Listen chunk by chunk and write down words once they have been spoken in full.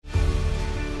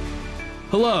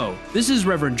Hello, this is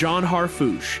Reverend John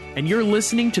Harfouche, and you're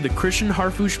listening to the Christian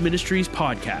Harfouche Ministries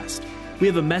podcast. We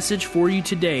have a message for you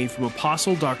today from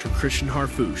Apostle Dr. Christian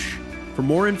Harfouche. For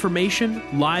more information,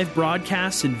 live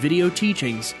broadcasts, and video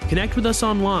teachings, connect with us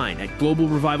online at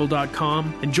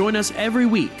globalrevival.com and join us every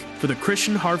week for the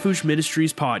Christian Harfouche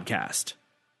Ministries podcast.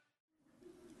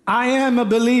 I am a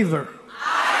believer.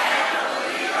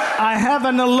 I have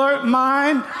an alert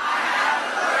mind,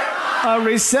 a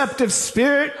receptive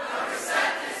spirit,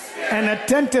 an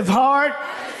attentive heart,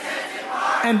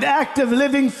 and active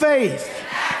living faith.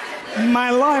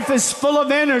 My life is full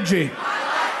of energy.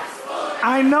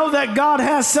 I know that God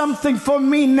has something for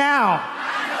me now.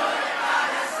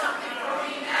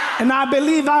 And I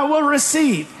believe I will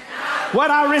receive.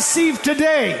 What I receive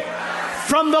today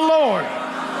from the Lord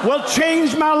will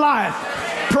change my life,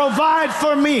 provide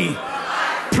for me,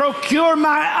 procure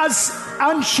my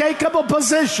unshakable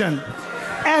position,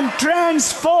 and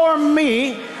transform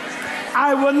me.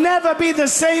 I will never be the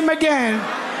same again.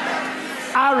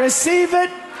 I receive it.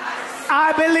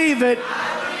 I believe it.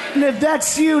 And if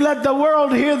that's you, let the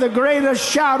world hear the greatest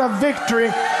shout of victory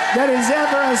that has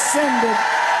ever ascended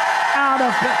out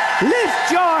of it.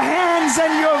 Lift your hands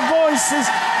and your voices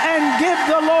and give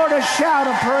the Lord a shout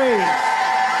of praise.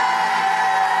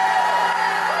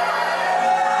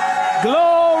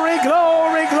 Glory,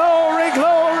 glory, glory,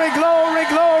 glory, glory,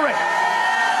 glory.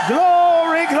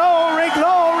 Glory, glory,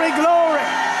 glory, glory.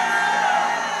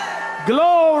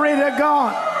 Glory to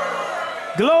God.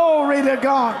 Glory to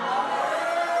God.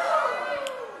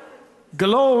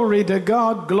 Glory to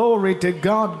God, glory to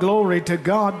God, glory to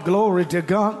God, glory to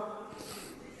God.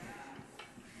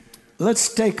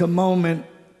 Let's take a moment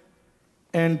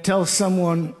and tell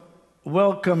someone,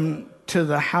 welcome to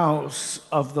the house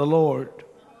of the Lord.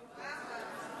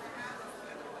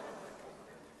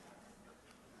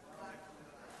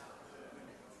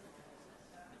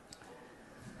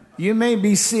 You may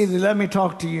be seated. Let me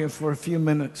talk to you for a few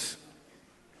minutes.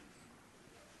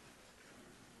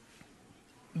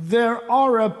 There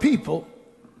are a people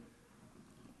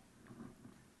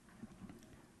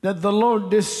that the Lord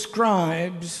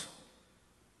describes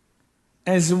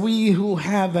as we who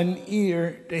have an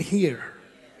ear to hear.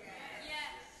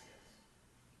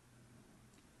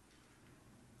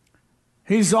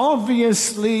 He's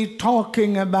obviously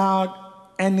talking about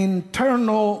an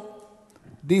internal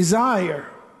desire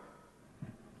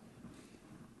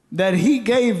that He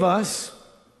gave us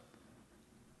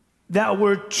that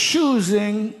we're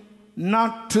choosing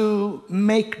not to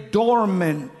make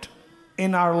dormant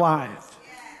in our life.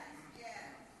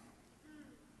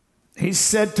 He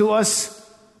said to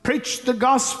us, preach the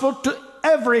gospel to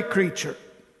every creature.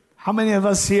 How many of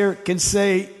us here can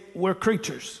say we're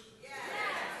creatures?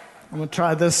 I'm going to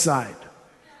try this side.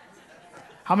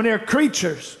 How many are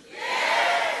creatures?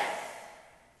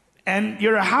 And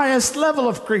you're a highest level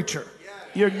of creature.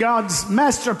 You're God's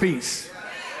masterpiece.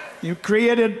 You're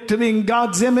created to be in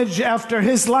God's image after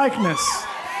His likeness.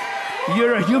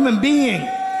 You're a human being.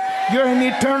 You're an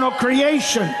eternal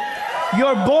creation.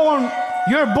 You're born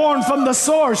from the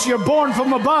source. You're born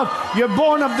from above. You're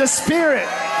born of the Spirit.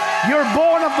 You're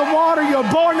born of the water.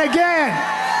 You're born again.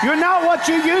 You're not what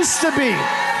you used to be.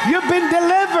 You've been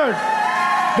delivered.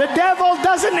 The devil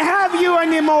doesn't have you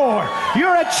anymore.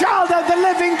 You're a child of the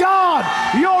living God.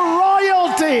 You're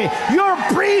royalty. You're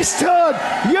priesthood.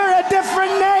 You're a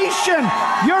different nation.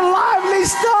 You're lively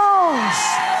stones.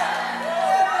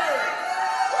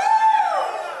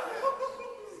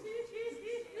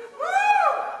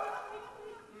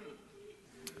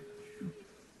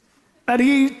 And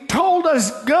He told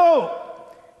us, go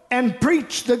and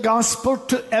preach the gospel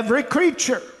to every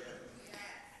creature.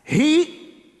 He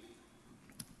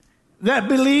that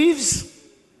believes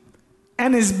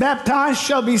and is baptized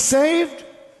shall be saved.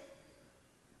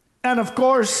 And of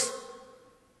course,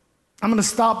 I'm going to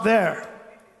stop there.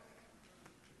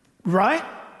 Right?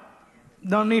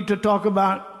 Don't need to talk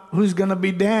about who's going to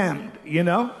be damned, you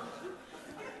know?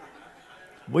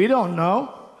 We don't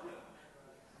know.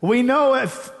 We know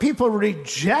if people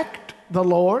reject the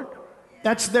Lord,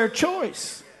 that's their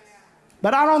choice.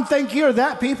 But I don't think you're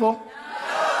that people.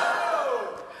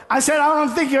 I said, I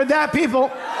don't think you're that people.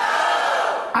 No.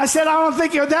 I said, I don't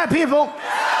think you're that people. No.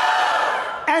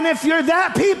 And if you're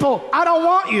that people, I don't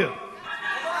want you.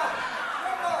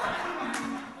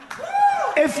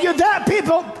 If you're that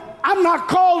people, I'm not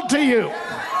called to you.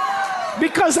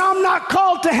 Because I'm not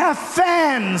called to have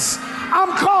fans.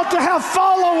 I'm called to have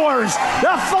followers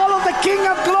that follow the King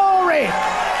of Glory,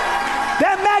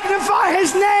 that magnify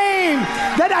His name,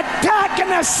 that attack and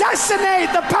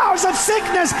assassinate the powers of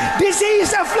sickness,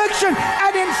 disease, affliction,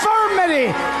 and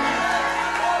infirmity.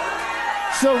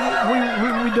 So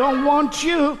we don't want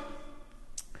you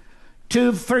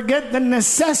to forget the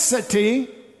necessity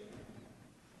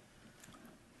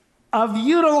of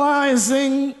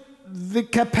utilizing the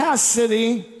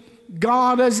capacity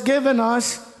God has given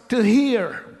us to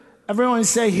hear. Everyone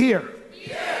say, hear.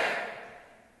 Hear.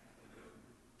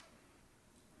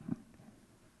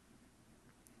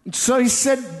 So he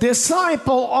said,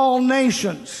 disciple all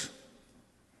nations.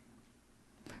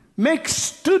 Make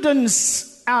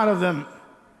students out of them.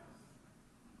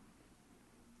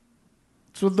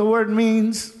 That's what the word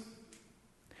means.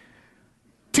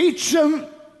 Teach them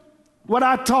what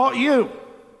I taught you.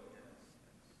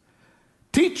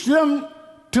 Teach them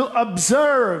to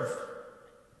observe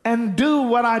and do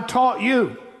what I taught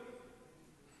you.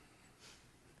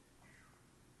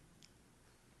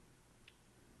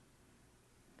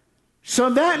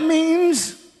 So that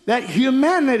means that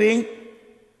humanity,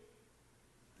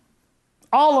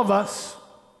 all of us,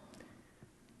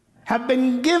 have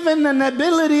been given an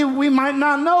ability we might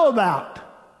not know about.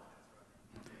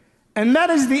 And that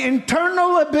is the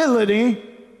internal ability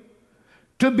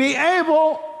to be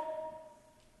able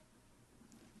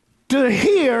to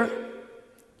hear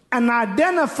and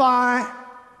identify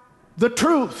the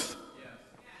truth.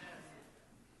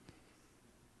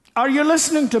 Are you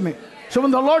listening to me? So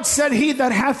when the Lord said, he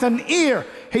that hath an ear,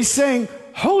 he's saying,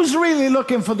 who's really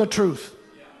looking for the truth?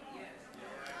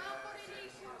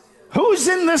 Who's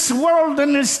in this world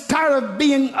and is tired of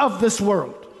being of this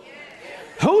world?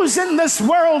 Who's in this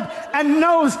world and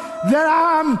knows that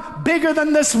I'm bigger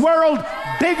than this world,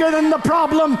 bigger than the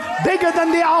problem, bigger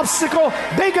than the obstacle,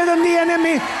 bigger than the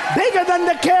enemy, bigger than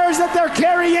the cares that they're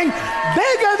carrying,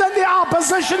 bigger than the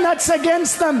opposition that's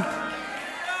against them?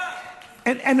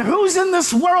 And who's in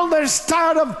this world that's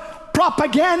tired of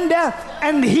propaganda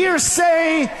and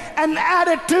hearsay and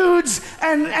attitudes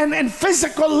and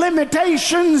physical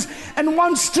limitations and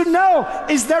wants to know,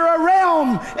 is there a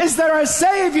realm? Is there a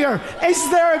Savior? Is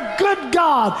there a good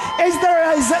God? Is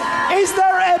there a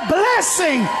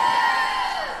blessing?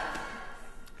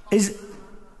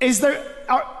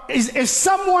 Is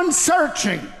someone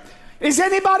searching? Is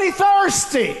anybody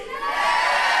thirsty?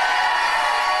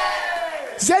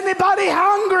 Is anybody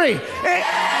hungry?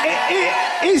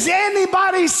 Is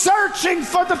anybody searching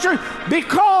for the truth?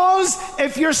 Because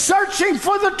if you're searching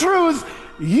for the truth,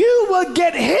 you will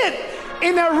get hit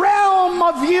in a realm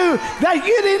of you that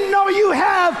you didn't know you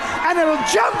have, and it'll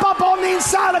jump up on the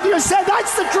inside of you and say,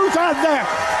 that's the truth right there.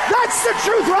 That's the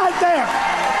truth right there.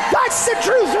 That's the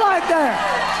truth right there.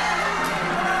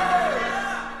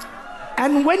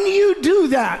 And when you do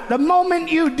that, the moment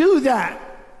you do that,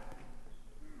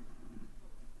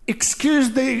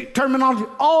 excuse the terminology,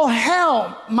 all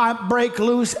hell might break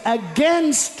loose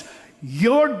against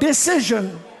your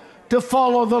decision to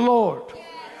follow the Lord.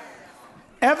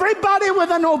 Everybody with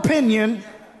an opinion,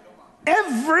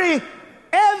 every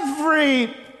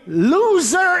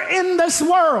loser in this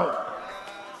world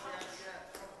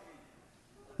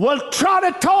will try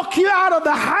to talk you out of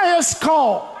the highest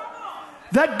call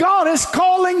that God is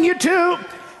calling you to,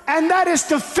 and that is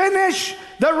to finish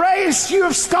the race you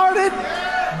have started,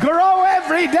 grow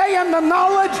every day in the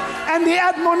knowledge and the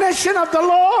admonition of the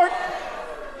Lord.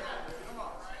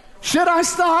 Should I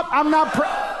stop? I'm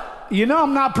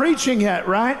not preaching yet,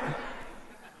 right?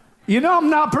 You know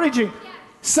I'm not preaching.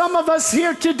 Some of us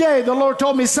here today, the Lord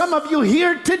told me, some of you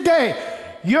here today,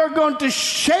 you're going to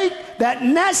shake that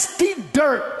nasty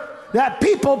dirt that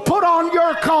people put on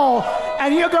your call,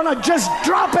 and you're going to just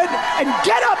drop it and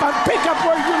get up and pick up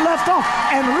where you left off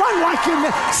and run like you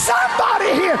never.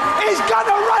 Somebody here is going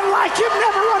to run like you've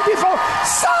never run before.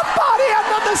 Somebody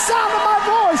under the sound of my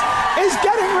voice is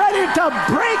getting ready to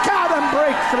break out and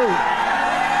break through.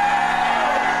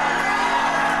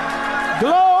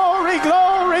 Glory,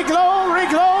 glory,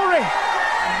 glory, glory.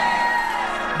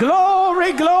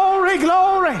 Glory, glory,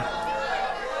 glory.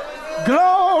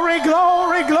 Glory,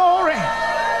 glory, glory.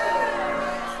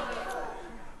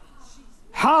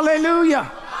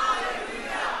 Hallelujah.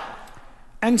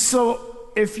 And so,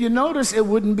 if you notice, it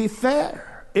wouldn't be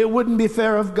fair. It wouldn't be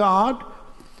fair of God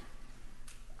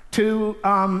to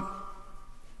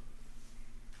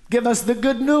give us the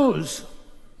good news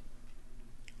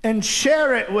and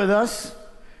share it with us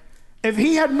if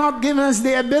He had not given us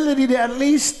the ability to at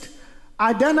least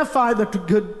identify the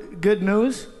good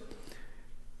news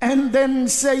and then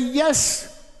say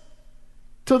yes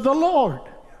to the Lord.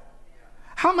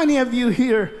 How many of you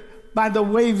here, by the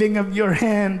waving of your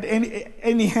hand,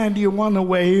 any hand you want to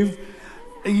wave,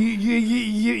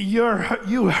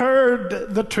 you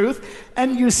heard the truth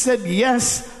and you said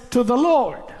yes to the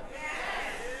Lord?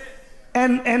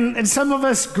 And some of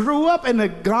us grew up in a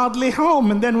godly home,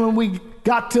 and then when we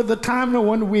got to the time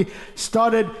when we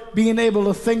started being able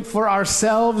to think for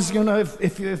ourselves,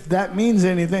 if that means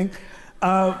anything,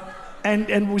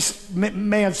 and we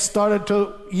may have started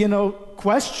to,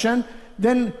 question,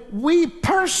 then we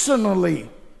personally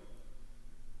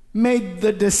made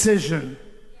the decision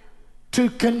to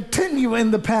continue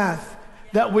in the path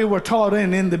that we were taught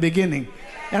in the beginning.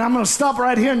 And I'm going to stop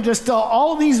right here and just tell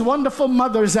all these wonderful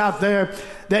mothers out there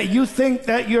that you think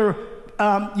that your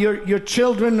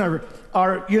children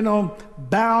are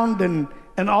bound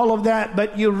and all of that,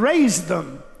 but you raise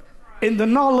them in the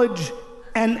knowledge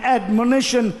and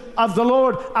admonition of the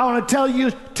Lord. I want to tell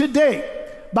you today,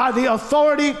 by the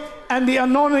authority and the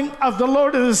anointing of the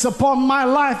Lord that is upon my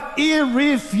life,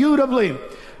 irrefutably,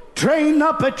 train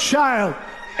up a child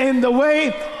in the way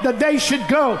that they should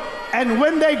go. And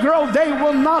when they grow, they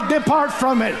will not depart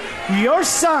from it. Your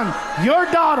son, your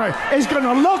daughter is going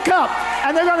to look up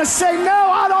and they're going to say,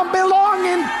 no, I don't belong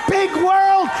in big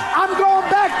world. I'm going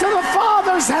back to the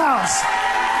Father's house.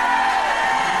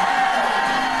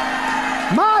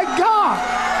 My God.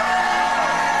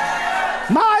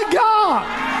 My God.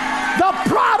 The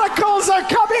prodigals are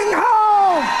coming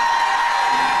home.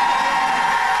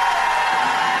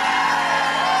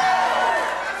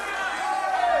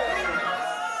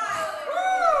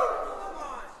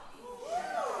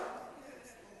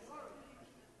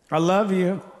 I love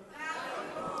you.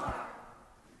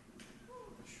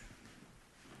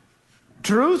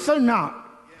 Truth or not,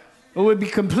 it would be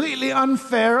completely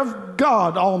unfair of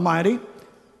God Almighty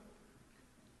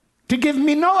to give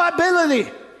me no ability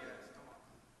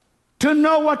to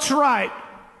know what's right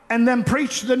and then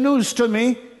preach the news to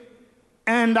me,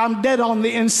 and I'm dead on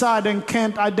the inside and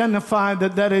can't identify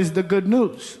that is the good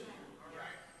news.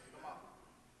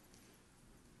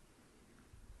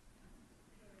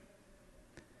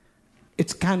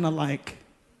 It's kind of like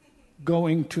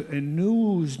going to a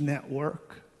news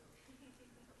network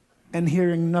and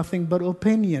hearing nothing but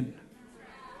opinion.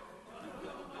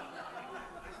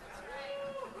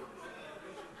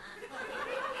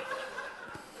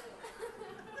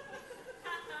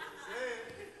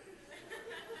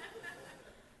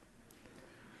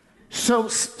 So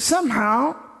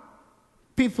somehow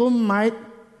people might,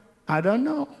 I don't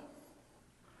know,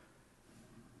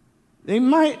 they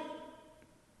might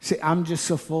say, I'm just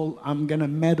so full, I'm going to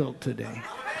meddle today.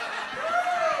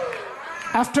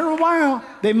 After a while,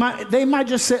 they might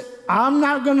just say, I'm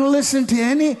not going to listen to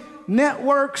any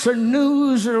networks or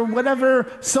news or whatever.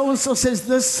 So-and-so says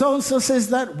this, so-and-so says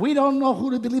that. We don't know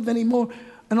who to believe anymore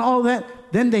and all that.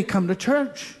 Then they come to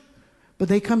church. But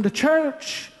they come to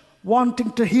church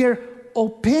wanting to hear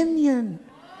opinion.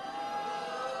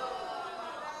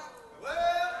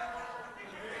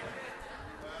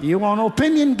 You want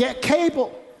opinion? Get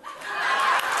cable.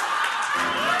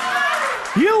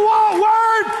 You want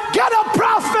word? Get a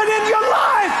prophet in your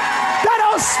life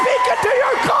that'll speak into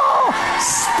your call,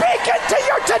 speak into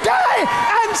your today,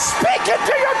 and speak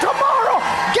into your tomorrow.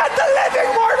 Get the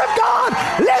living word of God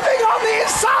living on the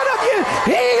inside of you,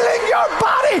 healing your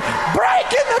body,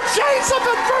 breaking the chains of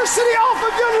adversity off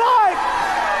of your life.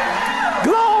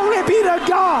 Glory be to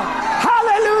God.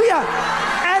 Hallelujah.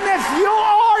 And if you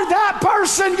are that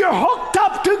person, you're hooked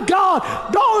up to God.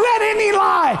 Don't let any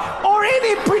lie or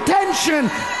any pretension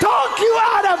talk you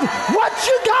out of what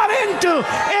you got into.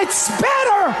 It's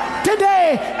better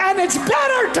today and it's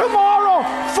better tomorrow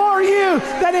for you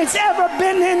than it's ever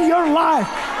been in your life.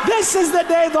 This is the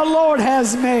day the Lord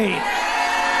has made.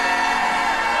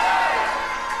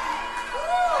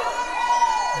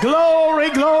 Glory,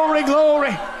 glory,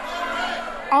 glory.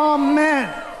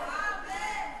 Amen.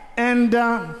 And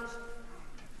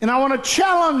I want to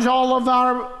challenge all of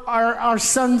our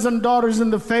sons and daughters in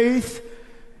the faith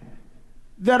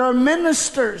that are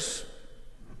ministers,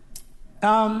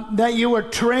 that you were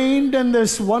trained in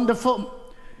this wonderful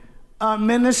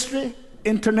ministry,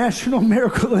 International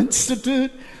Miracle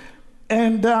Institute.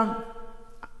 And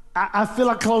I feel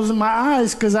like closing my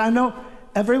eyes because I know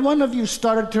every one of you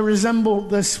started to resemble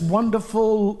this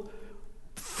wonderful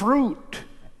fruit.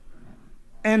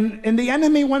 And the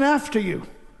enemy went after you.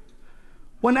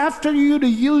 Went after you to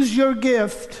use your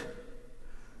gift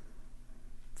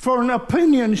for an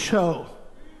opinion show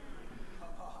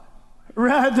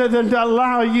rather than to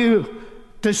allow you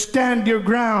to stand your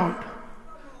ground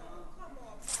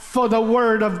for the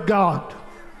Word of God.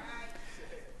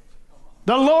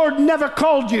 The Lord never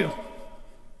called you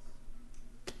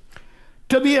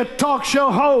to be a talk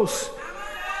show host,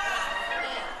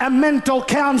 a mental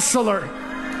counselor.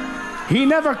 He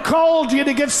never called you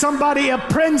to give somebody a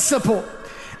principle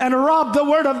and rob the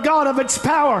Word of God of its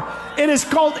power. It is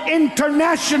called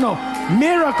international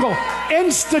Miracle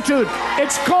Institute.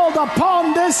 It's called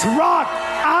Upon This Rock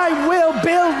I Will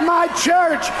Build My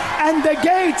Church, and the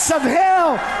gates of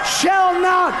hell shall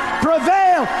not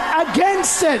prevail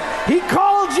against it. He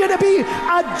called you to be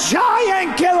a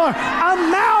giant killer, a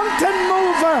mountain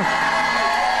mover,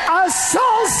 a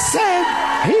soul saint.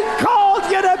 He called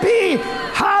you to be,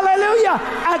 hallelujah,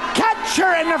 a catcher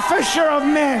and a fisher of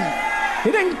men.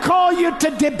 He didn't call you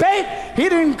to debate. He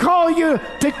didn't call you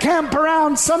to camp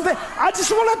around something. I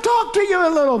just want to talk to you a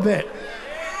little bit.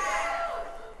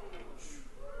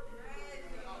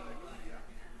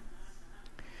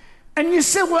 And you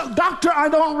say, well, doctor, I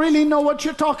don't really know what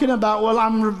you're talking about. Well,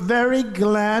 I'm very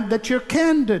glad that you're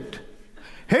candid.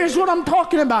 Here's what I'm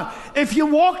talking about. If you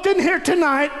walked in here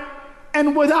tonight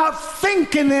and without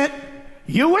thinking it,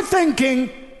 you were thinking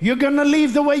you're going to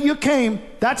leave the way you came,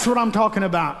 that's what I'm talking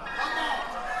about.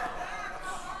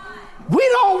 We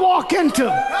don't walk into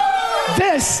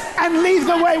this and leave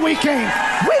the way we came.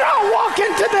 We don't walk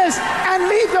into this and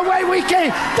leave the way we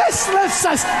came. This lifts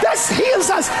us. This heals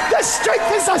us. This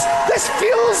strengthens us. This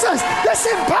fuels us. This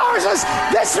empowers us.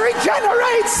 This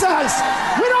regenerates us.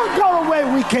 We don't go the way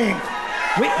we came.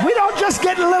 We don't just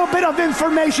get a little bit of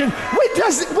information.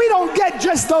 We don't get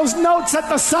just those notes at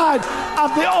the side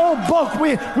of the old book.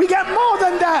 We get more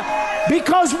than that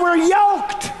because we're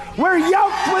yoked. We're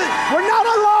yoked with, we're not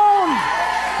alone.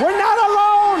 We're not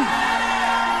alone.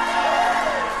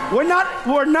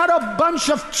 We're not a bunch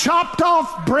of chopped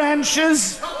off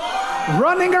branches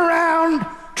running around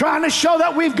trying to show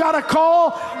that we've got a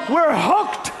call. We're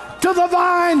hooked to the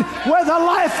vine where the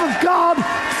life of God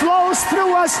flows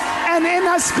through us and in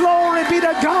us. Glory be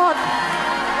to God.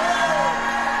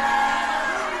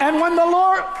 And when the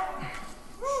Lord...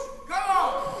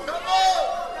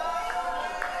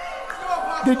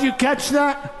 Did you catch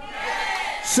that?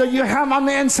 So you have on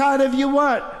the inside of you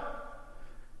what?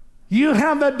 You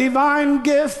have a divine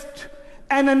gift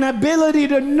and an ability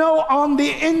to know on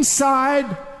the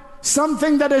inside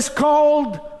something that is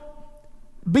called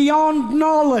beyond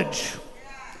knowledge.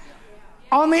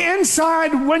 On the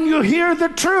inside, when you hear the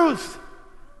truth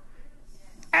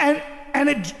and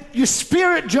your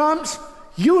spirit jumps,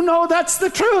 you know that's the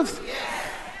truth.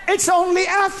 It's only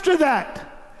after that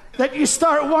you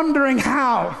start wondering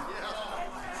how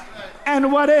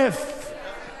and what if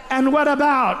and what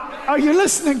about. Are you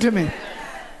listening to me?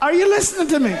 Are you listening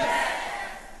to me?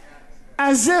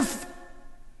 As if,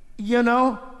 you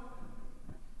know,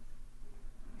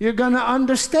 you're going to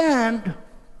understand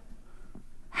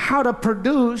how to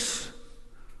produce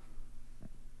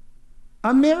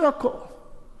a miracle.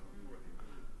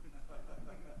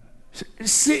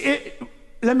 See,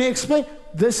 let me explain.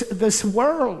 This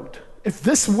world, if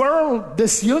this world,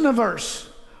 this universe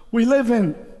we live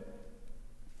in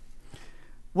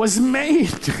was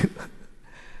made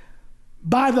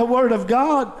by the Word of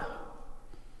God,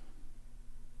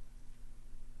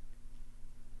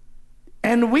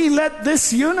 and we let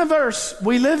this universe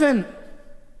we live in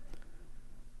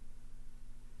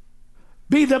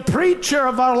be the preacher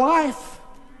of our life,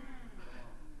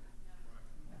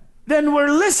 then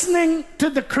we're listening to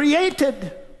the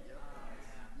created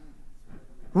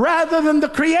rather than the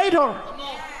Creator.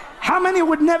 How many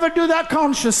would never do that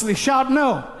consciously? Shout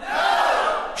no.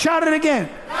 No. Shout it again.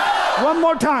 No. One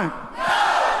more time.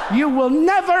 No. You will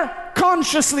never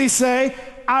consciously say,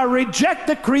 I reject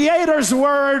the Creator's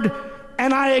word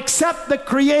and I accept the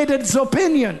Created's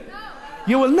opinion.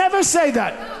 You will never say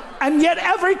that. And yet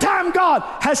every time God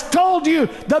has told you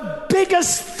the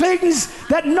biggest things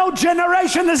that no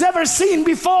generation has ever seen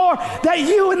before, that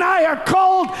you and I are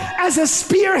called as a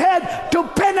spearhead to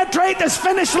penetrate this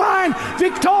finish line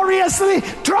victoriously,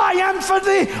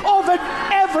 triumphantly over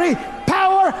every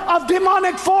power of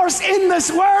demonic force in this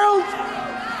world,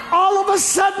 all of a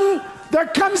sudden there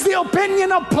comes the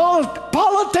opinion of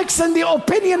politics and the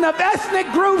opinion of ethnic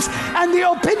groups and the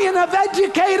opinion of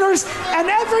educators,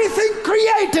 and everything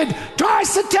created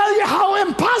tries to tell you how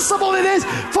impossible it is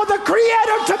for the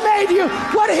Creator to make you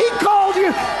what He called you.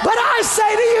 But I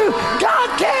say to you, God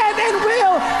can and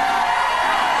will.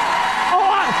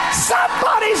 Oh,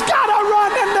 somebody's got to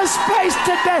run in this space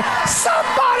today.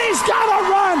 Somebody's got to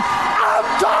run. I'm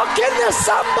talking to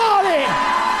somebody.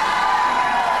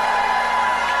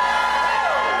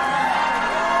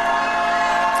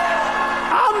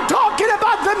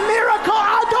 About the miracle,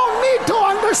 I don't need to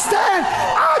understand.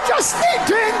 I just need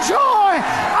to enjoy.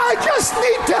 I just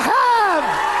need to have.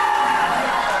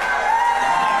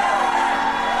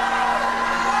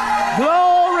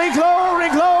 Glory, glory,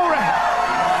 glory.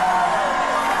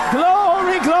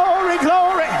 Glory, glory,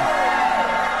 glory.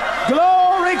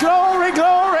 Glory, glory,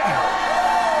 glory.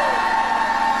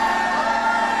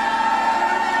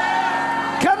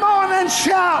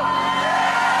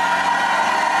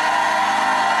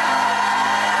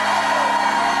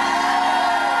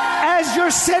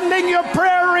 sending your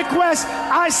prayer requests,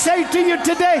 I say to you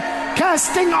today,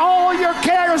 casting all your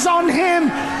cares on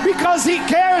Him because He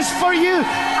cares for you.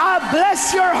 I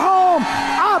bless your home.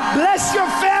 I bless your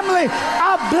family.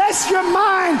 I bless your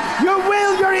mind, your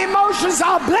will, your emotions.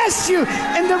 I bless you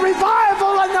in the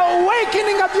revival and the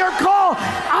awakening of your call.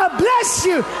 I bless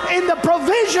you in the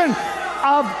provision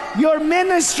of your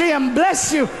ministry, and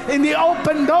bless you in the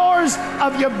open doors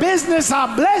of your business.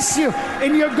 I bless you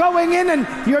in your going in and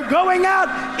your going out,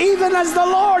 even as the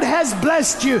Lord has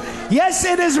blessed you. Yes,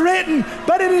 it is written,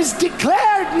 but it is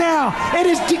declared now. It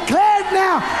is declared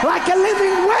now like a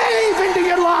living wave into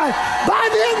your life by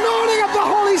the anointing of the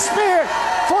Holy Spirit.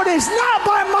 For it is not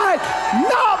by might,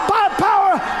 not by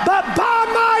power, but by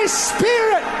my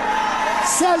Spirit,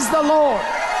 says the Lord.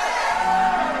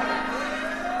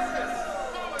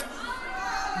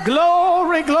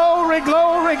 Glory, glory,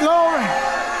 glory, glory.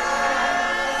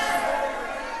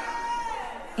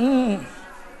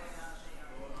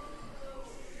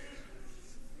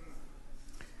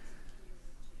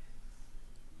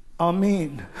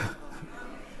 Amen.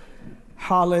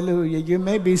 Hallelujah. You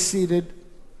may be seated.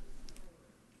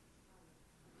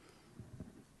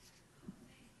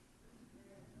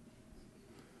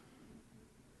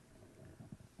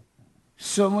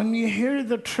 So when you hear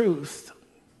the truth,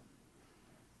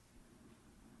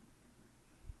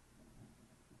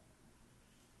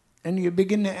 and you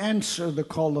begin to answer the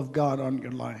call of God on your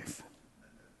life,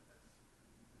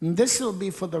 and this will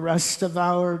be for the rest of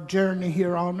our journey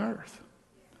here on earth.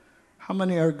 How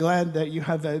many are glad that you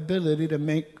have the ability to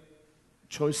make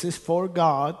choices for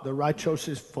God, the right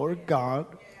choices for God?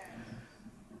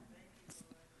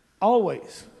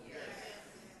 Always.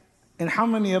 And how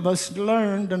many of us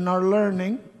learned and are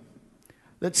learning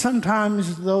that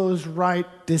sometimes those right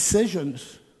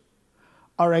decisions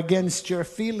are against your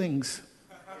feelings?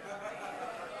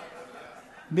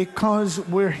 Because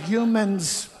we're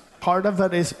humans, part of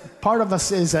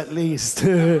us is at least.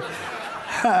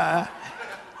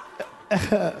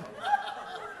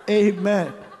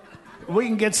 Amen. We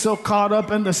can get so caught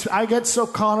up in the. I get so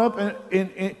caught up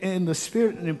in the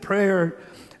Spirit and in prayer.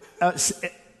 It's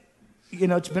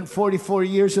been 44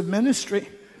 years of ministry,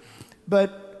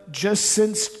 but just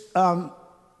since the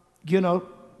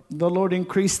Lord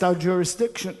increased our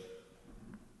jurisdiction.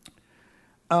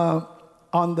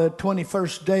 On the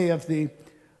 21st day of the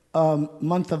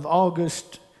month of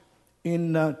August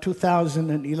in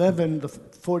 2011, the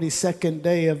 42nd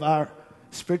day of our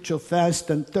spiritual fast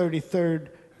and 33rd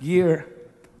year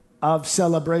of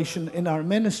celebration in our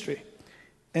ministry.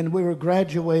 And we were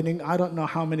graduating, I don't know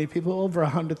how many people, over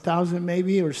 100,000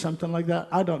 maybe, or something like that.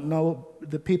 I don't know.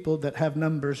 The people that have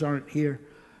numbers aren't here.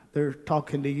 They're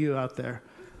talking to you out there.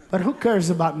 But who cares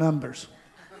about numbers?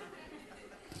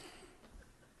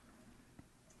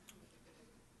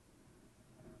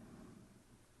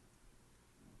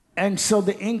 And so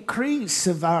the increase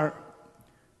of our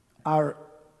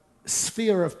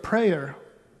sphere of prayer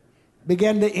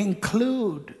began to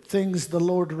include things the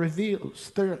Lord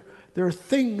reveals. There are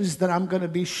things that I'm going to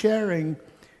be sharing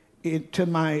to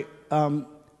my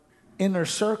inner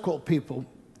circle people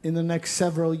in the next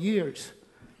several years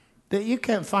that you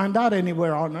can't find out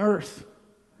anywhere on earth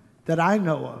that I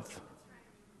know of.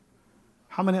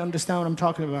 How many understand what I'm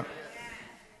talking about?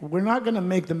 We're not going to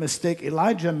make the mistake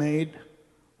Elijah made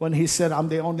when he said, I'm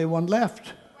the only one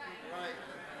left.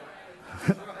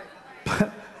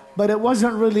 But it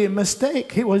wasn't really a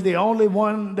mistake. He was the only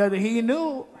one that he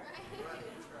knew.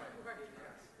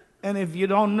 And if you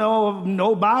don't know of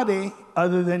nobody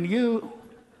other than you,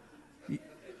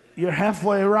 you're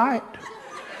halfway right.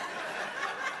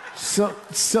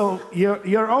 So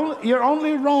you're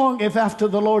only wrong if after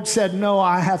the Lord said, no,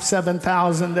 I have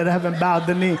 7,000 that haven't bowed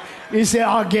the knee, you say,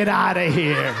 oh, get out of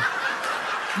here.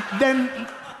 Then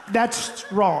that's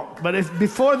wrong. But if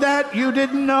before that you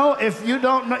didn't know, if you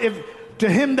don't know, if to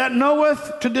him that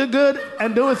knoweth to do good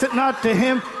and doeth it not, to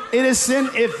him it is sin.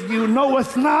 If you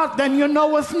knoweth not, then you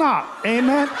knoweth not.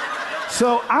 Amen.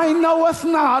 So I knoweth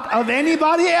not of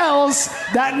anybody else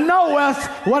that knoweth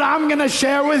what I'm going to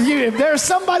share with you. If there's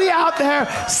somebody out there,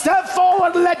 step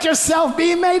forward and let yourself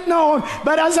be made known.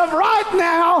 But as of right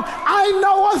now, I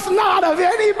knoweth not of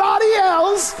anybody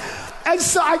else. And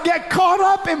so I get caught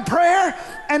up in prayer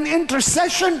and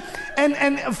intercession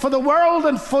and for the world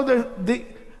and for the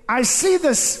I see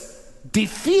this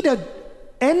defeated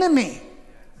enemy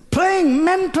playing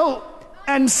mental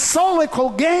and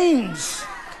solical games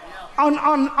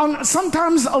on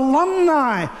sometimes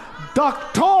alumni,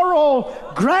 doctoral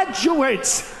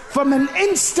graduates from an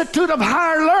institute of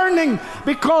higher learning,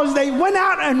 because they went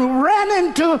out and ran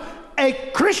into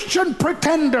a Christian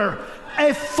pretender,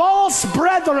 a false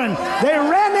brethren. They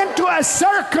ran into a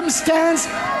circumstance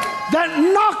that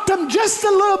knocked them just a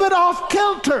little bit off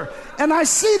kilter. And I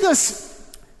see this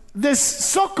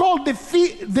so-called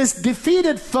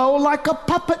defeated foe like a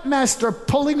puppet master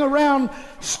pulling around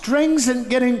strings and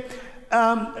getting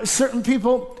certain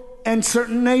people and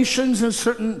certain nations and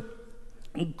certain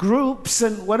groups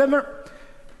and whatever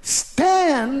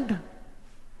stand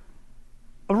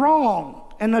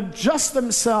wrong and adjust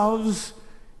themselves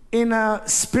in a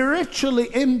spiritually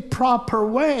improper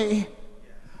way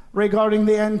regarding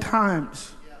the end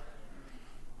times.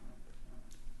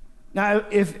 Now,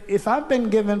 if I've been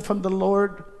given from the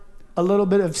Lord a little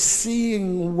bit of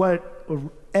seeing what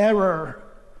error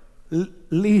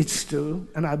leads to,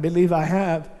 and I believe I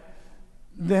have,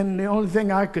 then the only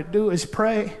thing I could do is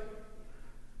pray.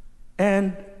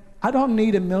 And I don't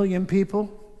need 1 million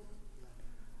people.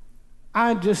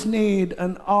 I just need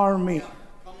an army.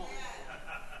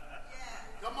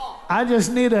 I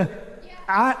need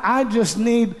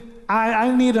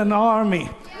an army.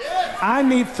 I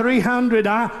need 300.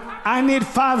 I need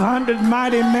 500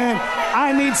 mighty men.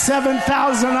 I need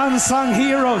 7,000 unsung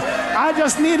heroes. I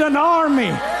just need an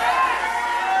army.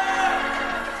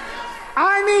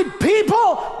 I need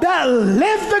people that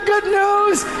live the good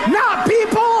news, not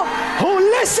people who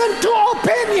listen to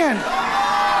opinion.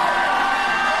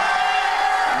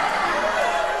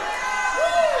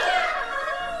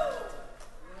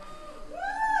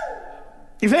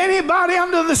 If anybody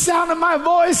under the sound of my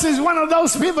voice is one of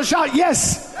those people, shout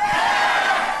yes.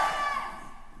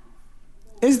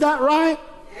 Is that right?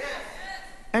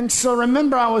 And so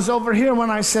remember, I was over here when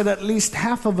I said at least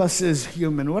half of us is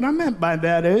human. What I meant by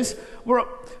that is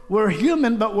we're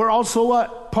human, but we're also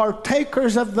what?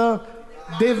 Partakers of the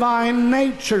divine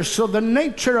nature. So the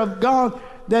nature of God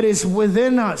that is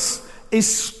within us is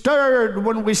stirred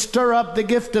when we stir up the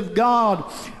gift of God,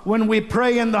 when we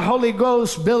pray in the Holy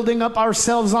Ghost, building up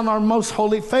ourselves on our most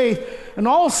holy faith. And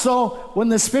also when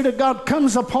the Spirit of God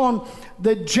comes upon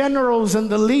the generals and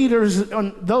the leaders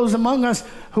and those among us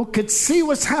who could see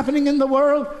what's happening in the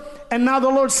world. And now the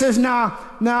Lord says, now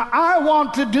I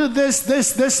want to do this,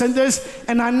 and this,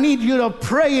 and I need you to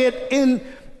pray it in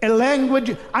a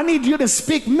language. I need you to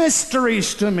speak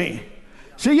mysteries to me.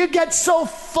 So you get so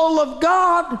full of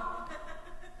God.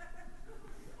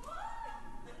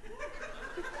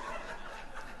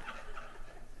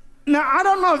 Now, I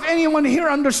don't know if anyone here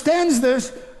understands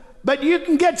this, but you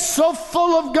can get so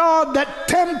full of God that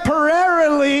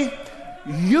temporarily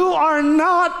you are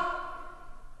not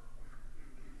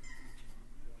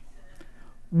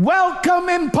welcome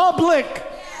in public.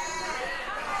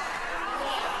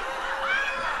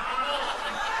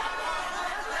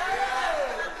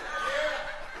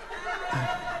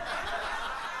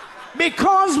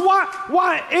 Because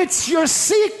why? It's your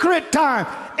secret time.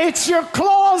 It's your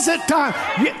closet time.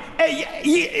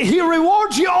 He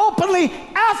rewards you openly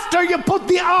after you put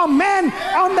the amen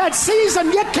on that season.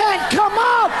 You can't come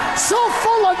out so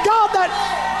full of God that...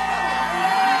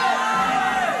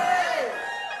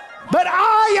 But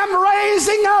I am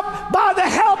raising up by the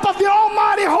help of the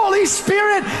Almighty Holy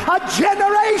Spirit a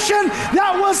generation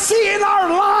that will see in our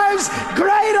lives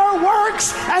greater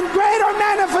works and greater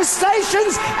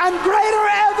manifestations and greater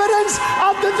evidence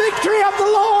of the victory of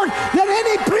the Lord than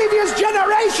any previous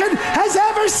generation has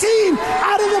ever seen.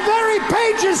 Out of the very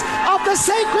pages of the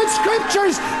sacred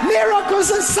scriptures,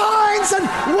 miracles and signs and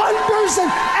wonders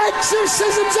and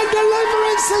exorcisms and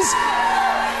deliverances.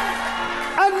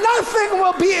 And nothing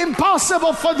will be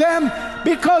impossible for them,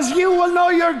 because you will know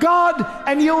your God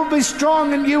and you will be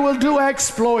strong and you will do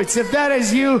exploits. If that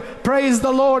is you, praise the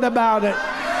Lord about it.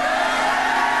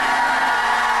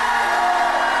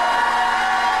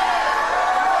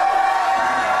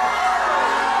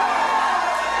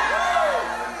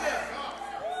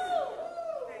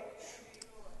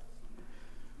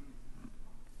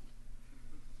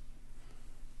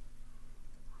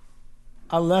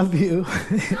 I love you.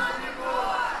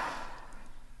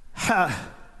 I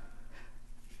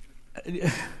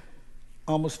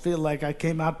almost feel like I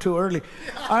came out too early.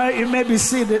 All right, you may be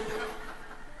seated.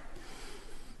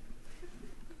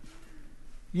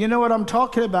 You know what I'm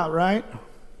talking about, right?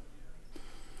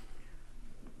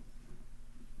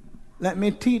 Let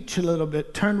me teach a little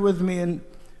bit. Turn with me in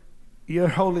your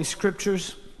holy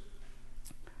scriptures,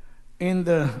 in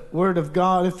the Word of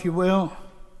God, if you will,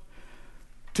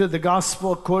 to the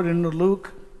Gospel according to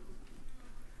Luke.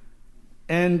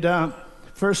 And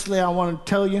firstly, I want to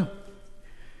tell you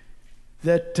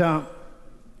that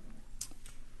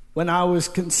when I was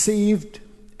conceived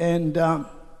and I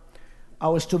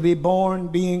was to be born,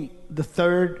 being the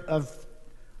third of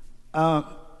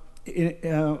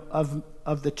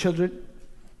of the children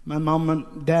my mom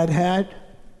and dad had.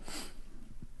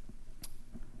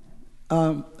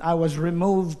 I was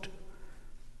removed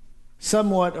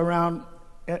somewhat around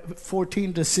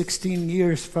 14 to 16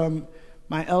 years from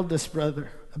my eldest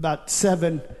brother, about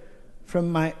 7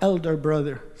 from my elder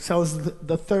brother. So I was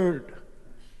the third.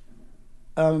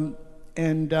 My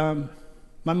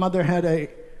mother had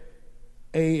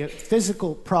a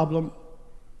physical problem,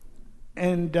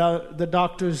 and the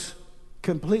doctors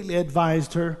completely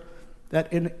advised her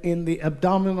that in the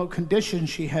abdominal condition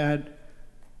she had,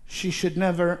 she should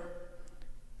never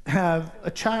have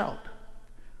a child.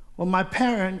 Well, my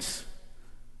parents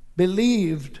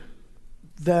believed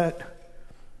that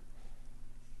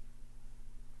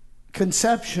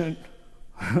conception,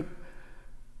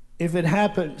 if it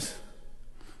happens,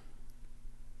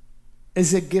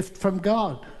 is a gift from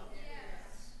God.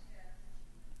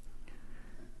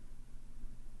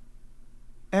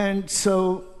 And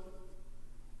so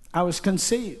I was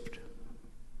conceived.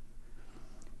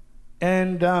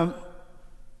 And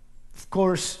of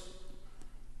course,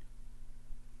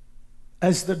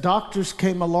 as the doctors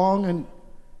came along and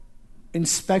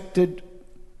inspected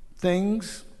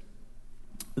things,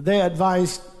 they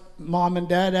advised mom and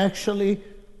dad, actually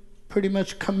pretty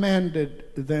much commanded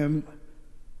them,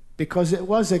 because it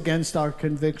was against our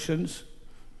convictions.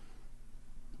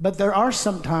 But there are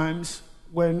some times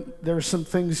when there are some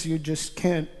things you just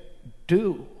can't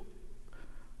do.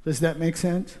 Does that make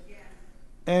sense? Yeah.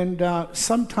 And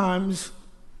sometimes,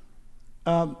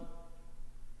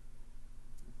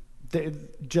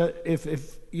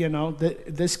 if you know,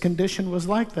 this condition was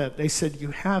like that, they said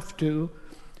you have to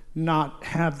not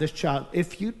have this child.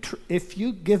 If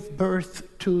you give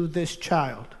birth to this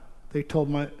child, they told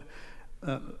my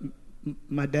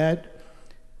dad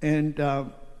and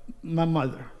my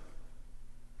mother,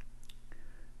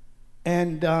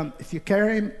 and if you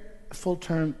carry him full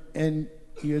term and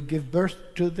you give birth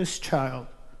to this child,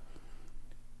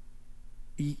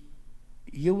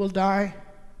 you will die,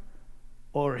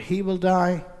 or he will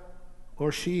die,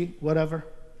 or she, whatever,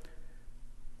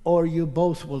 or you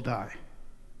both will die.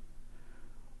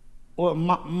 Well,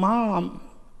 my mom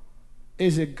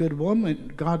is a good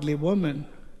woman, godly woman,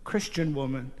 Christian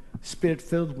woman,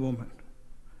 Spirit-filled woman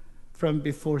from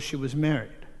before she was married.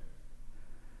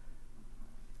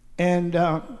 And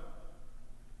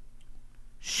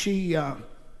she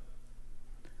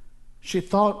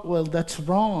thought, well, that's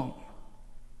wrong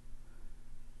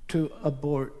to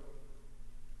abort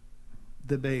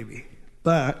the baby.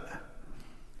 But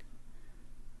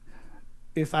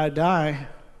if I die,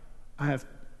 I have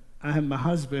my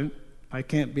husband. I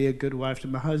can't be a good wife to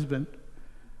my husband.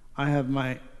 I have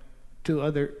my 2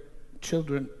 other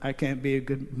children. I can't be a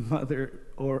good mother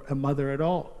or a mother at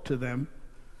all to them.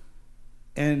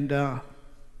 And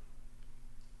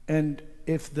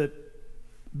if the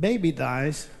baby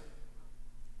dies,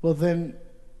 well then,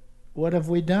 what have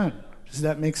we done? Does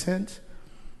that make sense?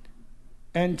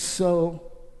 And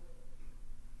so,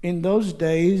 in those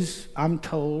days, I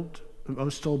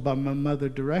was told by my mother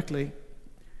directly,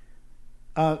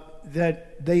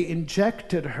 that they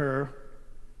injected her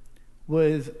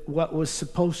with what was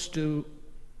supposed to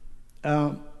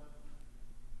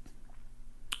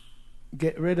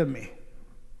get rid of me.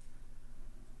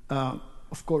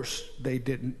 Of course, they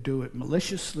didn't do it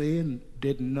maliciously and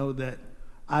didn't know that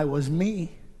I was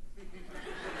me.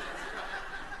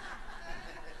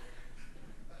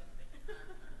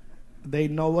 They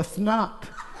knoweth not.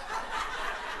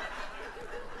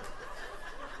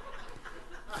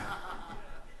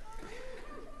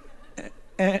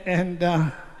 And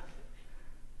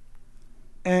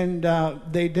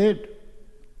they did.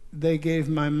 They gave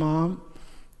my mom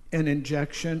an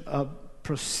injection, a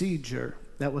procedure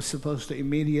that was supposed to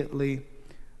immediately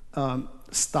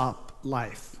stop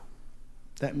life.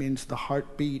 That means the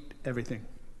heartbeat, everything.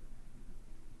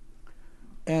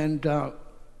 And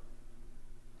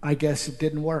I guess it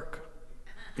didn't work.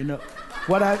 You know,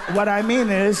 what I mean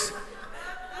is,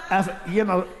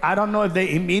 I don't know if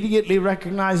they immediately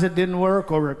recognized it didn't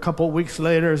work, or a couple weeks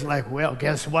later it's like, well,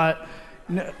 guess what?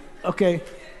 No, okay,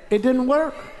 it didn't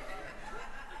work.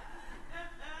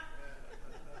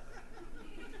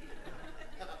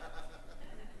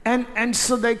 And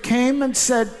so they came and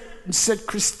said,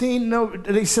 Christine, no.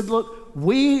 They said, look,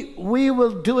 we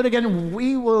will do it again.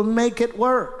 We will make it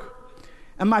work.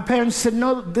 And my parents said,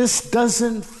 no, this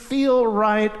doesn't feel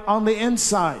right on the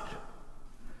inside.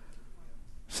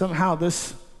 Somehow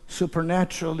this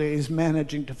supernaturally is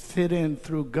managing to fit in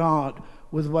through God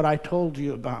with what I told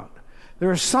you about. There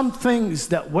are some things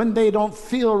that when they don't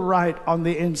feel right on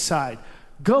the inside,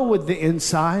 go with the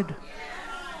inside.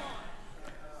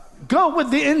 Go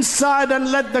with the inside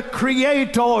and let the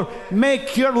Creator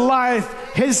make your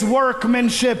life His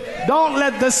workmanship. Don't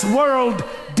let this world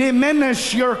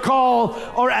diminish your call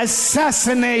or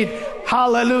assassinate,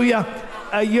 hallelujah,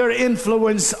 your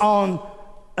influence on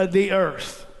the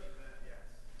earth.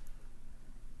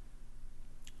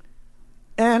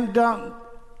 And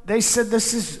they said,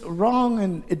 this is wrong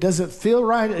and it doesn't feel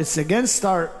right. It's against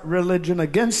our religion,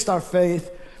 against our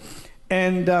faith.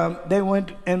 And they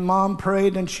went and Mom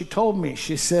prayed and she told me,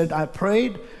 she said, I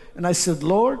prayed and I said,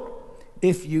 Lord,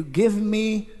 if you give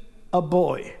me a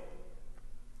boy.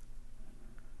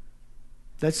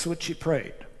 That's what she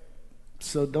prayed.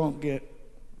 So don't get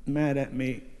mad at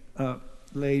me,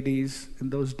 ladies. In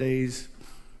those days,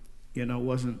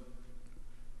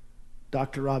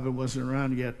 Dr. Robin wasn't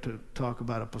around yet to talk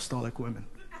about apostolic women.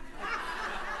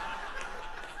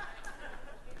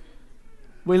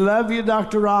 We love you,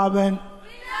 Dr. Robin.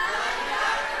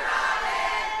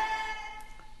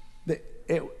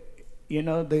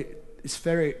 It's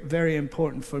very, very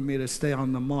important for me to stay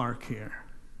on the mark here.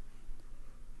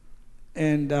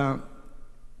 And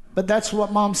but that's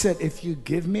what Mom said. If you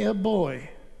give me a boy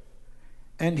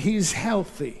and he's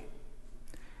healthy,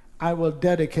 I will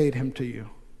dedicate him to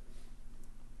you.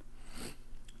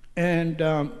 And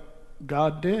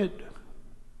God did.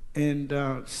 And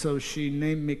so she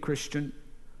named me Christian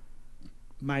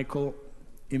Michael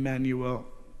Emmanuel.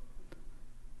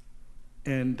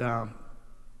 And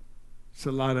it's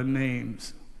a lot of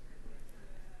names.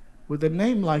 With a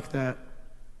name like that,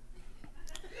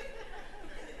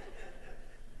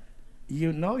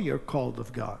 you know you're called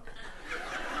of God.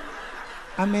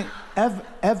 I mean,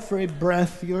 every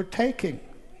breath you're taking,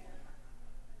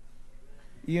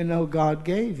 you know God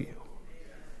gave you.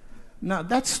 Now,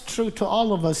 that's true to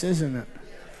all of us, isn't it?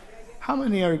 How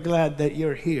many are glad that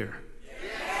you're here?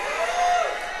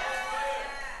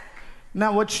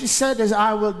 Now, what she said is,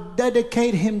 I will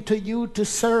dedicate him to you to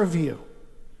serve you.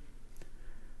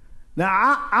 Now,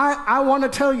 I want to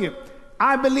tell you,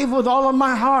 I believe with all of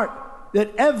my heart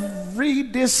that every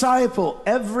disciple,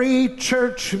 every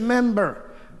church member,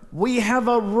 we have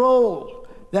a role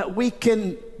that we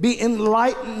can be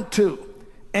enlightened to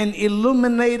and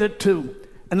illuminated to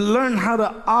and learn how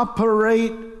to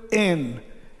operate in,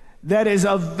 that is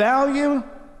of value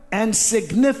and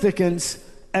significance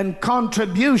and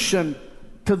contribution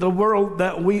to the world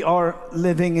that we are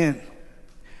living in.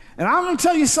 And I'm going to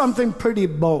tell you something pretty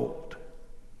bold.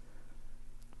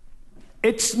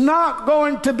 It's not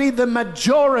going to be the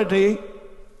majority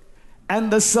and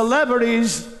the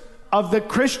celebrities of the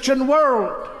Christian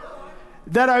world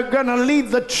that are going to lead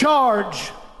the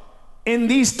charge in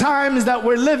these times that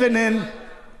we're living in,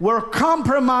 where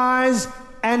compromise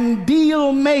and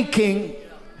deal making,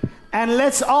 and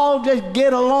let's all just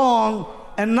get along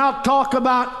and not talk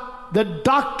about the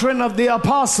doctrine of the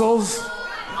apostles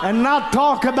and not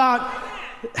talk about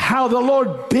how the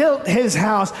Lord built his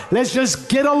house. Let's just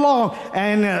get along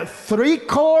and 3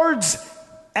 chords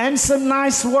and some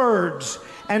nice words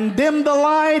and dim the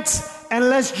lights and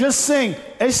let's just sing.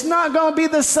 It's not going to be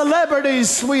the celebrities,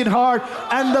 sweetheart,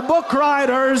 and the book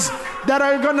writers that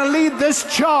are going to lead this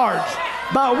charge.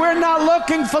 But we're not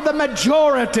looking for the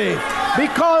majority,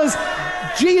 because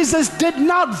Jesus did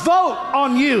not vote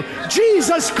on you.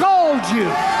 Jesus called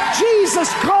you. Jesus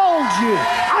called you.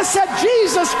 I said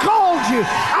Jesus called you.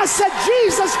 I said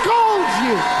Jesus called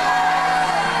you.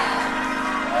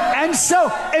 And so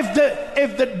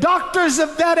if the doctors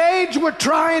of that age were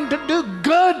trying to do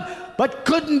good but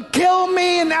couldn't kill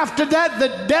me, and after that the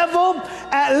devil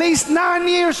at least 9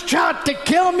 years tried to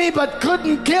kill me but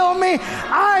couldn't kill me,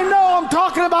 I know I'm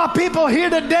talking about people here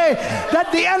today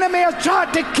that the enemy has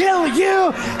tried to kill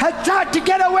you, has tried to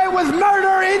get away with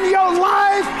murder in your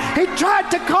life. He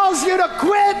tried to cause you to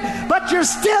quit, but you're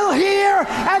still here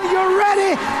and you're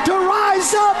ready to rise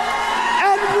up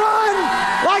and run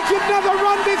like you've never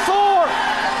run before.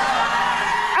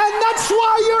 And that's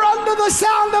why you're under the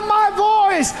sound of my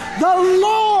voice. The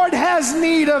Lord has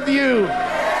need of you.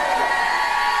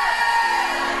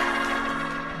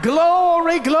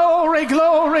 Glory, glory,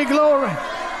 glory, glory.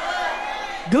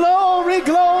 Glory,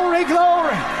 glory,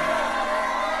 glory.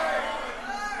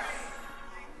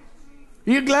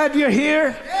 You glad you're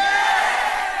here?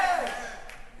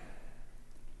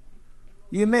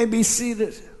 You may be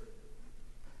seated.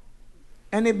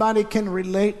 Anybody can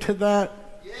relate to that?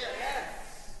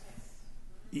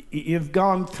 You've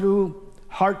gone through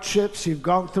hardships, you've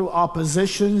gone through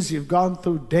oppositions, you've gone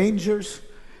through dangers.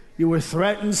 You were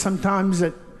threatened sometimes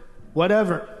at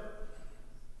whatever.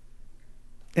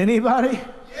 Anybody?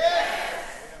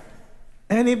 Yes.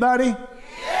 Anybody?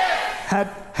 Yes.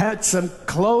 Had some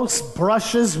close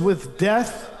brushes with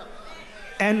death?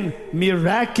 And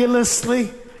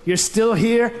miraculously, you're still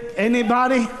here.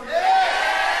 Anybody?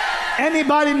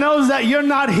 Anybody knows that you're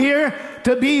not here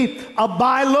to be a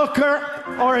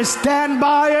bylooker or a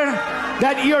stand-byer?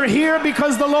 That you're here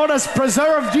because the Lord has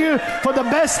preserved you for the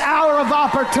best hour of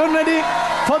opportunity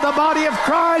for the body of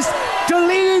Christ to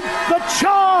lead the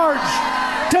charge,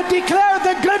 to declare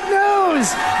the good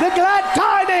news, the glad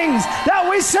tidings that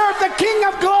we serve the King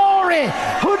of glory,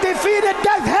 who defeated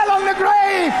death, hell, and the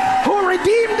grave, who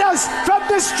redeemed us from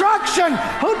destruction,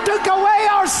 who took away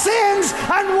our sins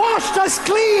and washed us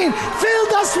clean,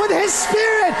 filled us with His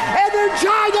Spirit,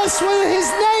 energized us with His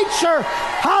nature.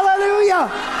 Hallelujah.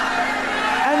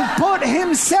 And put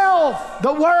Himself,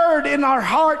 the Word, in our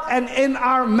heart and in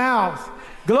our mouth.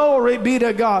 Glory be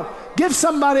to God. Give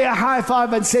somebody a high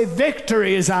five and say,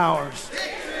 victory is ours.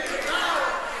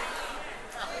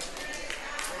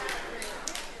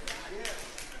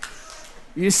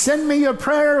 You send me your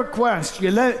prayer request.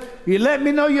 You let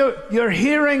me know you're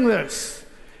hearing this.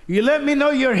 You let me know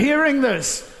you're hearing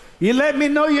this. You let me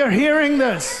know you're hearing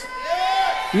this.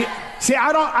 See,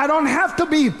 I don't have to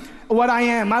be what I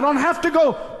am. I don't have to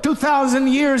go 2,000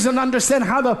 years and understand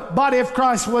how the body of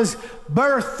Christ was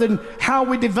birthed and how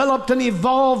we developed and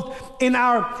evolved in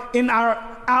our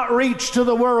outreach to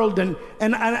the world, and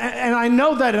I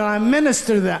know that, and I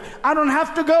minister to that. I don't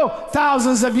have to go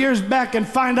thousands of years back and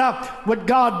find out what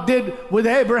God did with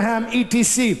Abraham,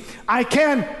 etc. I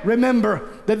can remember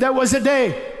that there was a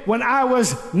day when I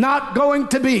was not going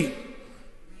to be.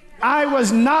 I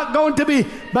was not going to be,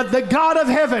 but the God of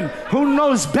heaven, who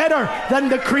knows better than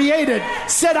the created,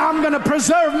 said, I'm going to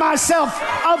preserve myself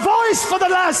a voice for the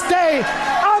last day,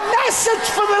 a message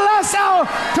for the last hour,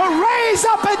 to raise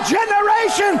up a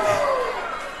generation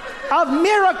of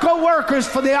miracle workers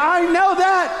for the. I know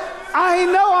that. I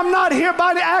know I'm not here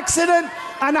by accident,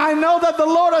 and I know that the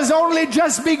Lord has only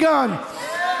just begun.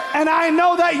 And I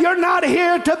know that you're not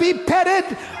here to be petted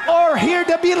or here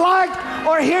to be liked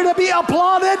or here to be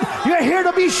applauded. You're here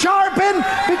to be sharpened,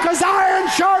 because iron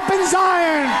sharpens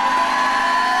iron.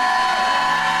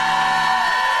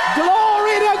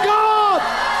 Glory to God.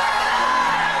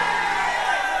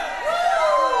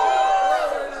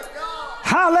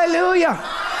 Hallelujah.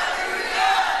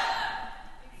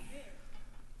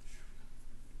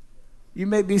 You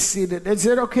may be seated. Is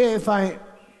it okay if I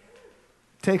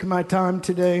take my time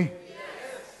today?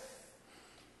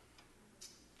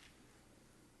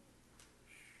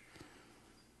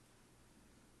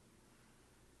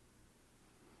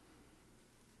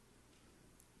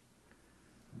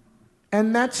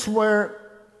 And that's where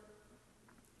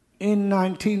in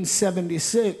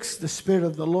 1976, the Spirit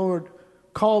of the Lord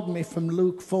called me from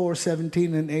Luke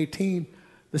 4:17 and 18.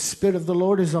 The Spirit of the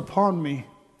Lord is upon me,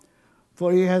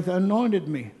 for He hath anointed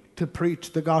me to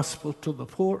preach the gospel to the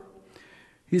poor.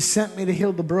 He sent me to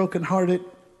heal the brokenhearted,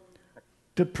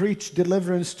 to preach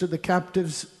deliverance to the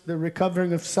captives, the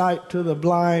recovering of sight to the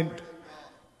blind,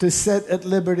 to set at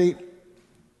liberty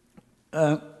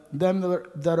them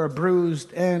that are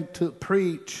bruised, and to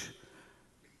preach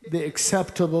the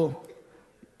acceptable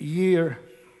year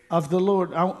of the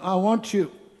Lord. I want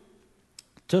you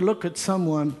to look at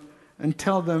someone and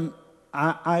tell them,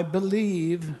 I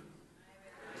believe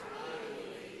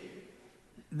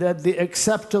that the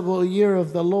acceptable year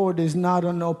of the Lord is not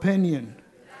an opinion.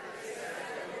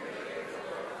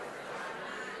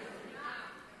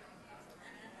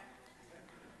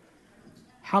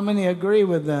 How many agree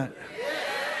with that?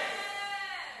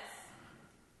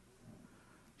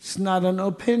 It's not an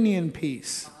opinion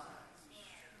piece.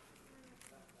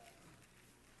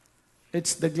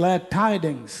 It's the glad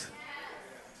tidings.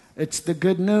 It's the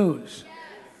good news.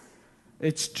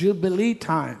 It's Jubilee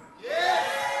time.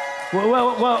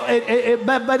 Well,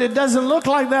 but it doesn't look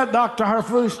like that, Dr.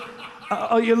 Harfouche.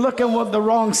 You're looking with the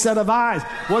wrong set of eyes.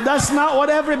 Well, that's not what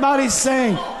everybody's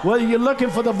saying. Well, you're looking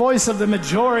for the voice of the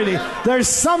majority. There's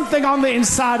something on the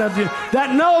inside of you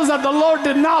that knows that the Lord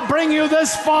did not bring you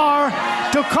this far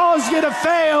to cause you to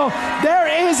fail. There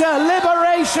is a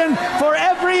liberation for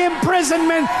every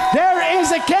imprisonment. There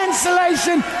is a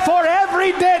cancellation for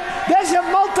every debt. There's a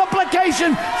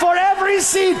multiplication for every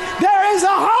seed. There is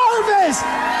a harvest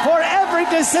for every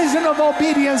decision of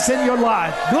obedience in your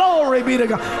life. Glory be to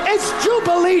God. It's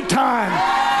Jubilee time.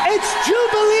 It's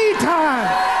Jubilee time.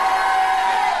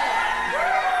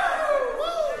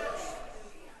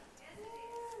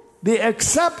 The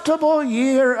acceptable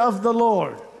year of the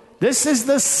Lord. This is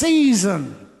the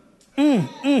season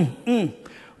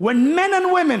when men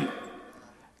and women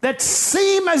that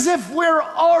seem as if we're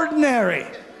ordinary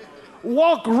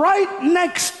walk right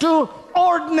next to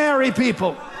ordinary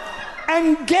people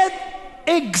and get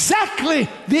exactly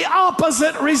the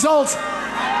opposite results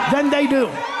than they do.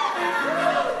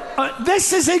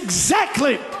 This is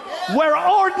exactly where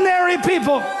ordinary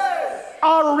people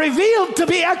are revealed to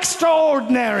be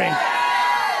extraordinary.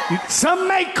 Some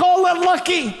may call it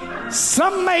lucky.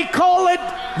 Some may call it,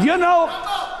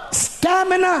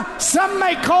 stamina. Some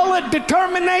may call it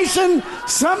determination.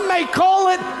 Some may call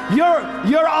it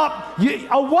you're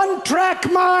a one-track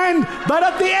mind. But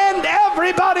at the end,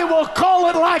 everybody will call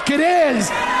it like it is.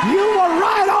 You were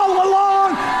right all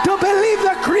along to believe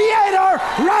the Creator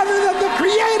rather than the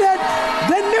created,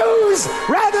 the news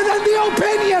rather than the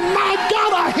opinion. My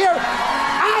God, I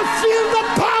feel the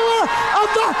power of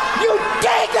you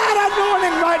take that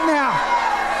anointing right now.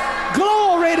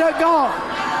 Glory to God.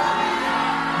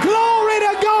 Glory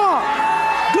to God.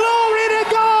 Glory to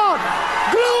God.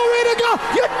 Glory to God.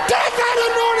 You take that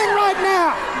anointing right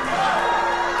now.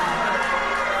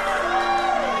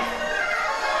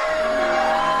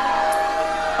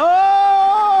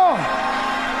 Oh.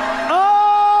 Oh.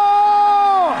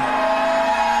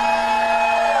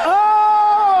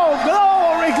 Oh.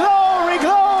 Glory, glory,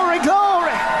 glory,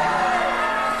 glory.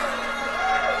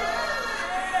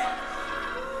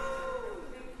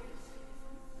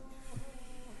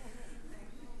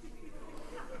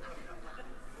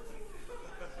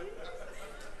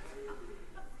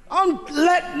 Don't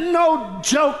let no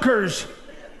jokers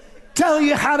tell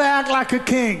you how to act like a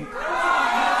king.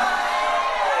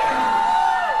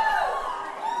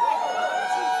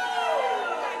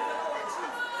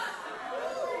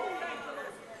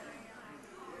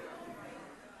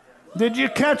 Did you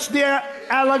catch the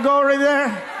allegory there?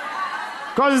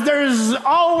 Because there's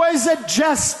always a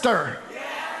jester.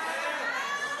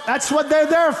 That's what they're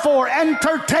there for,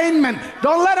 entertainment.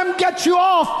 Don't let them get you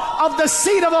off of the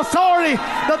seat of authority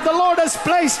that the Lord has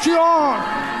placed you on.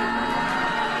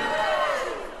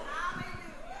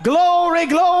 Glory,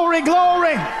 glory,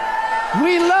 glory.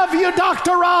 We love you,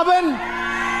 Dr. Robin.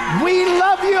 We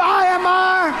love you,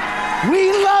 IMR.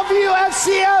 We love you,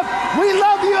 FCF. We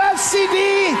love you,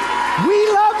 FCD. We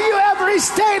love you, every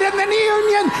state in the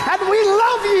Union. And we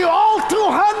love you, all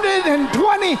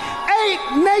 228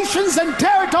 nations and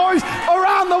territories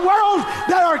around the world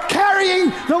that are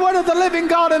carrying the word of the living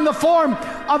God in the form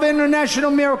of International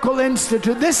Miracle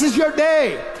Institute. This is your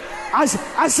day. I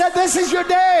said this is your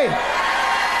day.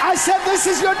 I said this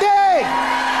is your day.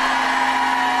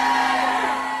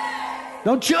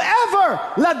 Don't you ever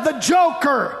let the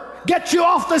joker get you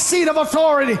off the seat of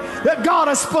authority that God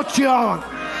has put you on.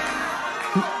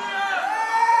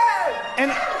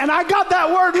 And I got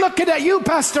that word looking at you,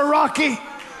 Pastor Rocky.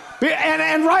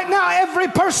 And right now, every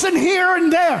person here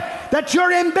and there, that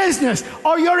you're in business,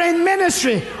 or you're in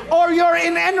ministry, or you're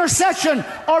in intercession,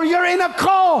 or you're in a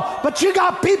call, but you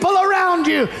got people around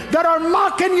you that are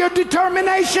mocking your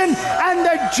determination, and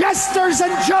they're jesters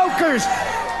and jokers.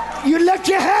 You lift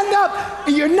your hand up.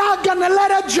 You're not going to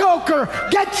let a joker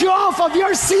get you off of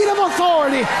your seat of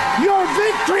authority. Your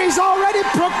victory is already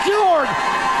procured.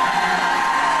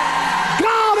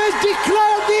 God has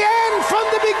declared the end from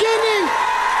the beginning.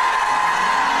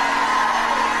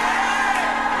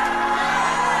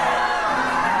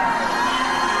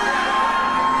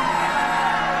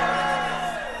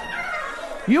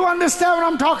 You understand what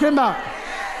I'm talking about?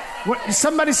 When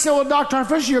somebody said, well, Dr.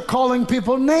 Harfush, you're calling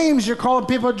people names, you're calling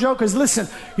people jokers. Listen,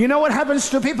 you know what happens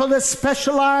to people that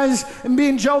specialize in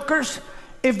being jokers?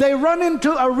 If they run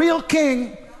into a real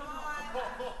king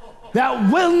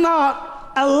that will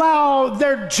not allow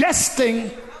their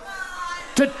jesting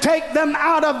to take them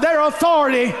out of their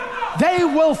authority, they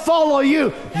will follow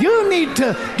you. You need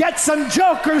to get some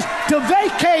jokers to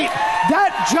vacate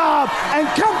that job and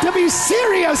come to be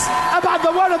serious about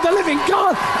the word of the living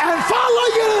God and follow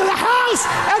you to the house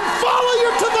and follow you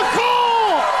to the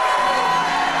call.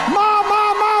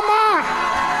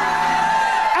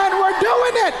 And we're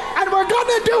doing it, and we're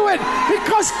going to do it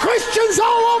because Christians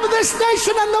all over this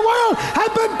nation and the world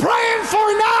have been praying for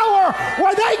an hour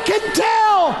where they can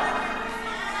tell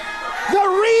the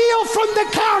real from the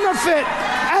counterfeit,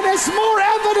 and it's more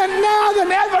evident now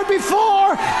than ever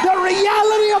before, the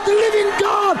reality of the living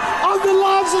God on the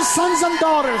lives of sons and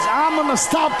daughters. I'm going to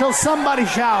stop till somebody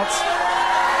shouts.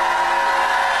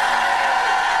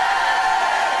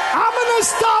 I'm going to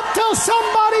stop till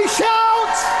somebody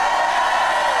shouts.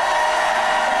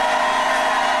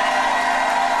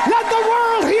 Let the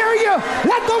world hear you.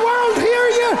 Let the world hear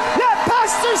you. Let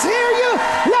pastors hear you.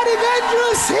 Let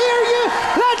evangelists hear you.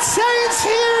 Let saints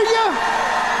hear you.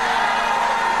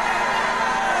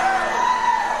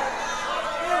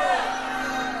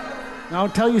 Now I'll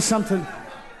tell you something.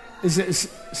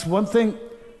 It's one thing.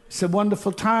 It's a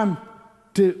wonderful time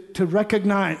to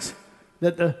recognize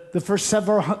that the first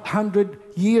several hundred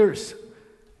years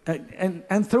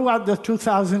and throughout the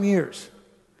 2,000 years,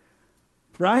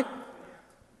 right?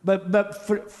 But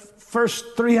for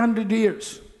first 300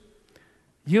 years,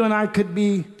 you and I could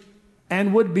be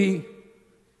and would be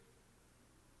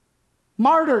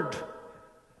martyred,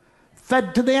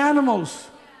 fed to the animals,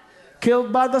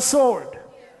 killed by the sword,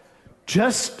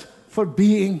 just for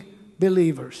being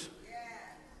believers.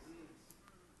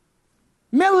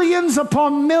 Millions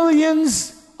upon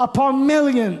millions upon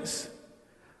millions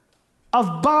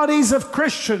of bodies of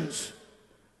Christians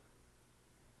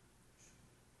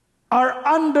are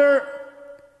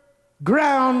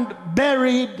underground,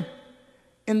 buried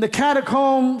in the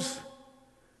catacombs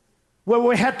where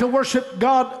we had to worship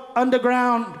God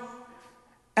underground,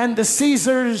 and the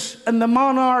Caesars and the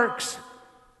monarchs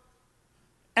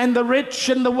and the rich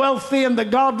and the wealthy and the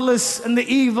godless and the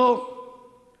evil.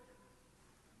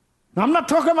 Now, I'm not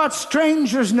talking about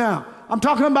strangers now. I'm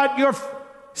talking about your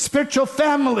spiritual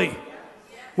family,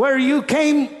 where you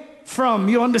came from.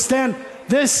 You understand?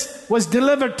 This was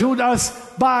delivered to us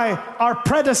by our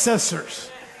predecessors.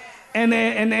 And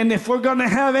if we're going to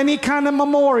have any kind of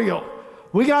memorial,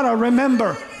 we got to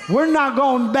remember, we're not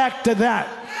going back to that.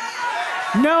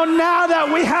 No, now that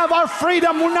we have our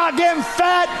freedom, we're not getting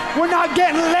fat, we're not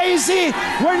getting lazy,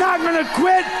 we're not going to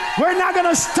quit, we're not going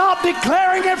to stop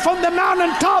declaring it from the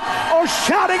mountaintop or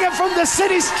shouting it from the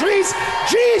city streets.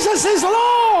 Jesus is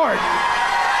Lord!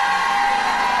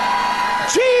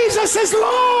 Jesus is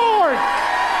Lord!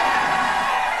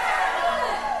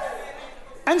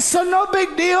 And so no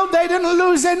big deal, they didn't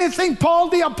lose anything. Paul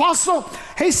the apostle,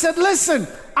 he said, listen,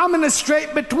 I'm in a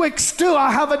strait betwixt two.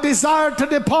 I have a desire to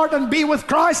depart and be with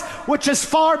Christ, which is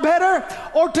far better,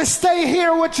 or to stay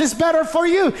here, which is better for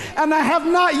you. And I have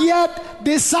not yet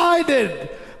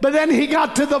decided. But then he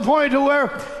got to the point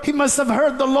where he must have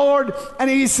heard the Lord, and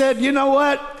he said, you know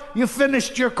what? You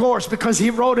finished your course, because he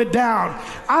wrote it down.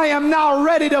 I am now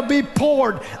ready to be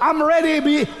poured. I'm ready to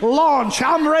be launched.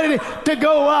 I'm ready to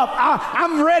go up.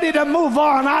 I'm ready to move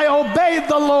on. I obeyed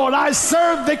the Lord. I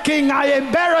served the King. I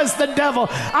embarrassed the devil.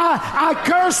 I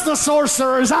cursed the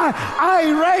sorcerers.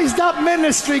 I raised up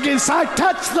ministry gifts. I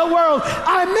touched the world.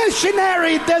 I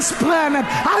missionaried this planet.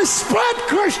 I spread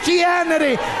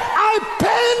Christianity. I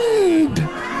penned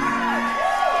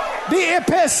the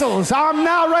epistles. I'm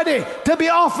now ready to be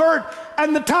offered,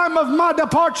 and the time of my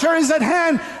departure is at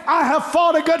hand. I have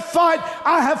fought a good fight.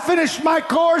 I have finished my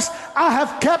course. I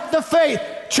have kept the faith.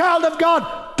 Child of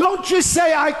God, don't you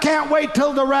say, I can't wait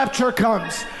till the rapture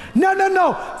comes. No, no,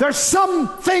 no. There's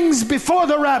some things before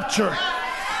the rapture.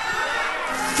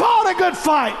 Fought a good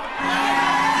fight.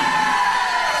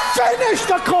 Finished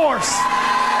the course.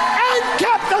 And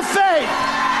kept the faith.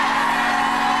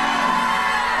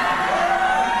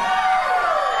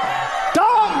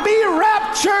 Be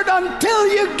raptured until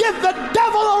you give the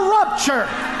devil a rupture.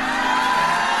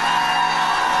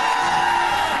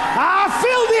 I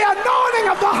feel the anointing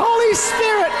of the Holy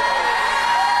Spirit.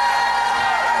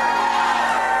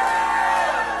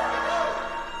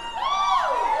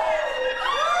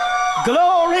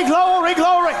 Glory, glory,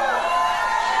 glory.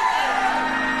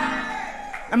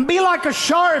 And be like a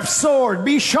sharp sword.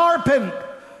 Be sharpened.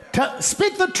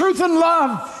 Speak the truth in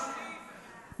love,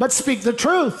 but speak the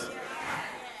truth.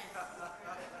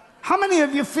 How many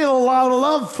of you feel a lot of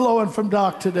love flowing from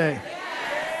Doc today?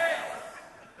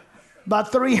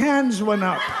 About 3 hands went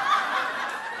up.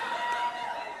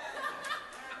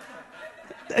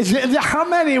 How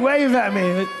many? Wave at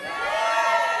me.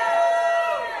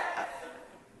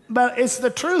 But it's the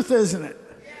truth, isn't it?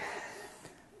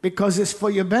 Because it's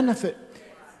for your benefit.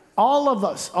 All of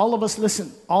us,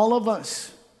 listen, all of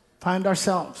us find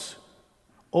ourselves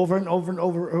over and over and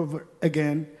over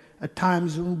again at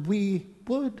times when we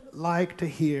would like to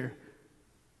hear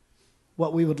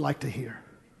what we would like to hear.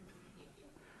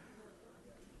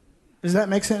 Does that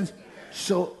make sense?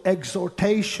 So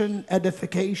exhortation,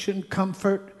 edification,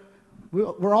 comfort,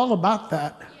 we're all about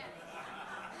that.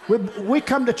 We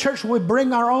come to church, we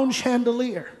bring our own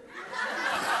chandelier.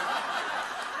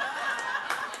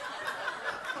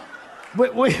 We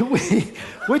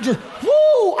just,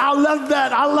 woo, I love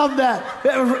that.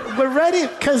 We're ready,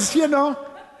 because, you know.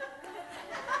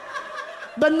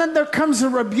 But then there comes a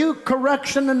rebuke,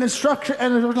 correction, and instruction,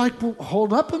 and we're like, well,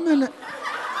 hold up a minute.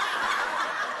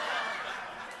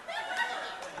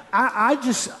 I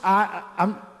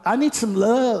need some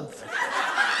love.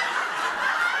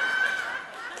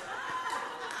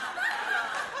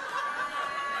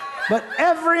 But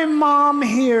every mom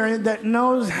here that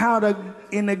knows how to,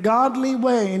 in a godly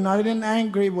way, not in an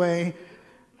angry way,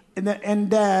 and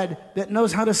dad that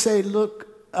knows how to say,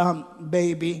 look,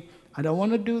 baby, I don't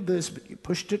want to do this, but you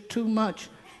pushed it too much.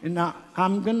 And now,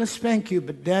 I'm going to spank you,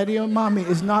 but Daddy or Mommy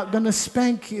is not going to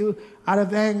spank you out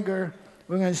of anger.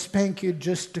 We're going to spank you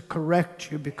just to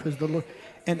correct you because the Lord,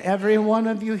 and every one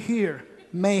of you here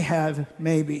may have,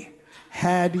 maybe,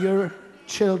 had your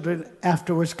children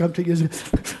afterwards come to you and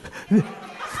say,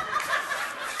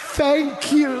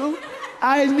 thank you.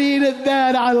 I needed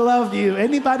that. I love you.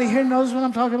 Anybody here knows what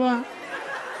I'm talking about?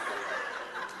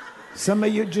 Some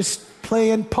of you just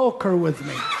playing poker with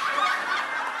me.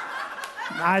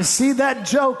 I see that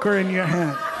joker in your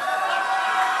hand.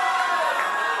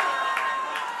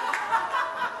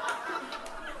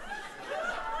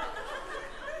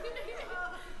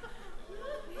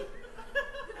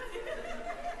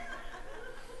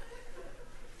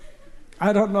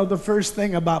 I don't know the first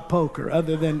thing about poker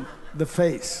other than the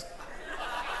face.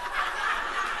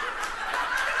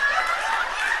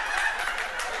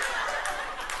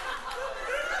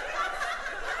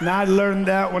 And I learned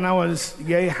that when I was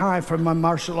yay high from my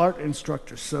martial art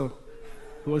instructor, so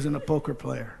I wasn't a poker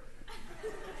player.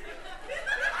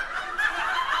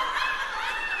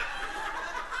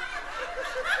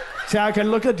 See, I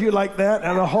can look at you like that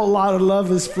and a whole lot of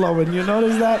love is flowing. You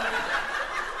notice that?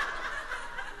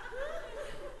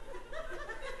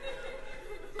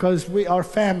 Because we are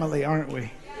family, aren't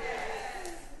we?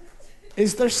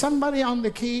 Is there somebody on the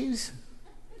keys?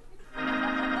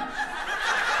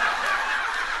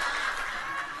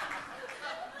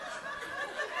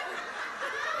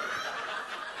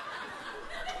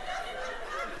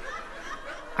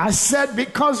 I said,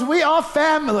 because we are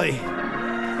family.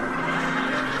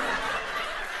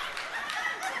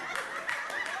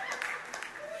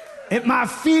 It might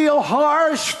feel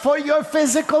harsh for your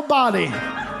physical body,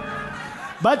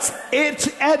 but it's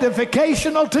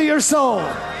edificational to your soul.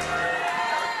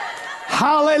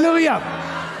 Hallelujah.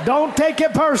 Don't take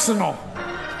it personal.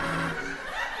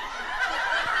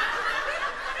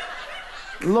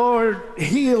 Lord,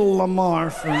 heal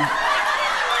Lamar from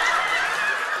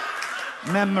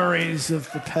memories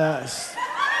of the past.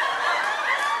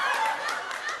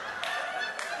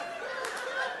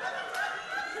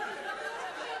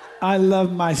 I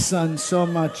love my son so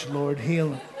much, Lord.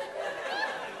 Heal him.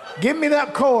 Give me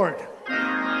that cord.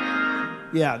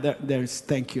 Yeah, there's,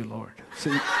 thank you, Lord.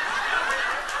 See,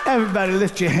 everybody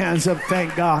lift your hands up,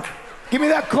 thank God. Give me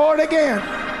that cord again.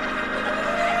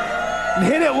 And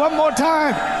hit it one more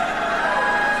time.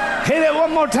 Hit it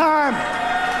one more time.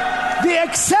 The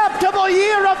acceptable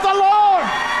year of the Lord,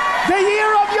 the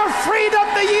year of your freedom,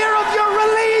 the year of your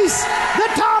release, the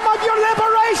time of your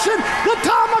liberation, the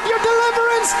time of your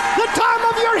deliverance, the time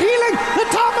of your healing, the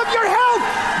time of your health,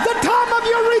 the time of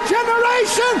your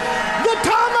regeneration, the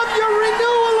time of your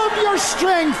renewal of your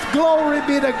strength. Glory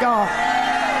be to God.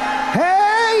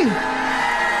 Hey!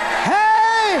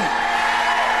 Hey!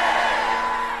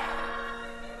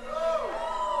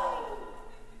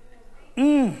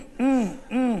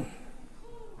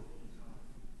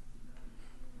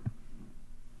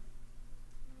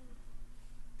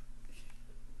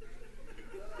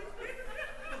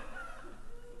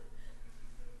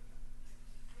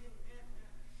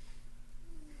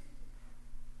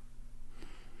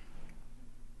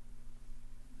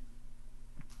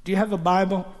 Do you have a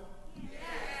Bible? Yes.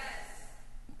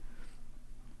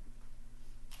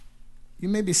 You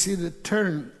may be seated.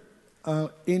 Turn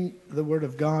in the Word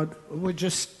of God. We're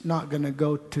just not going to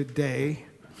go today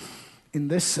in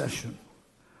this session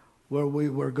where we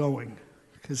were going,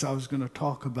 because I was going to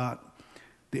talk about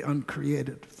the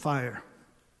uncreated fire.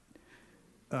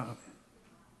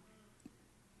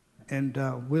 And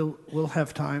we'll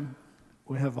have time.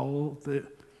 We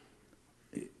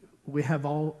have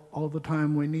all the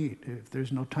time we need. If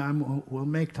there's no time, we'll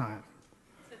make time.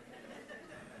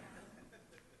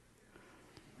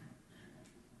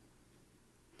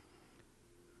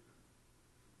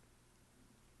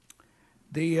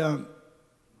 The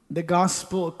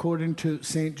gospel according to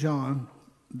St. John,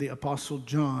 the Apostle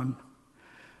John,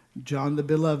 John the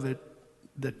Beloved,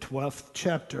 the 12th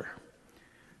chapter,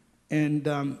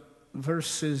 and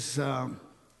verses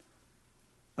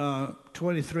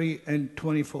 23 and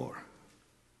 24.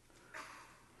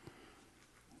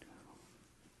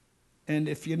 And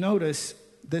if you notice,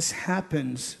 this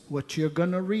happens, what you're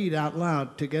going to read out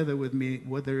loud together with me,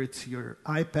 whether it's your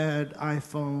iPad,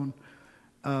 iPhone,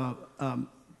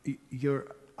 your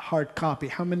hard copy.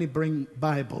 How many bring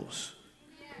Bibles?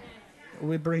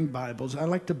 We bring Bibles. I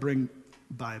like to bring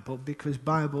Bible because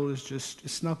Bible is just,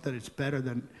 it's not that it's better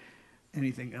than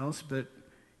anything else, but,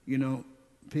 you know,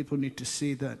 people need to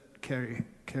see that carry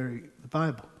the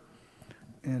Bible.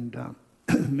 And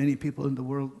many people in the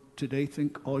world today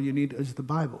think all you need is the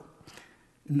Bible.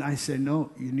 And I say,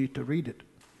 no, you need to read it.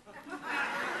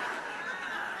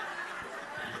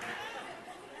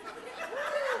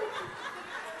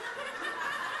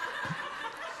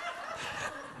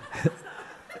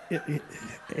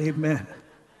 Amen.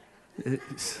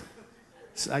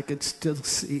 I could still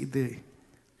see the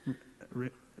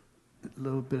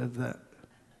little bit of that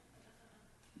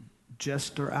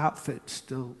jester outfit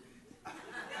still.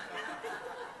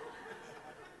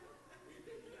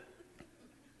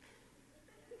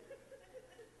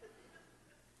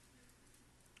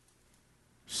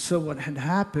 So what had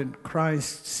happened,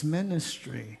 Christ's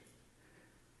ministry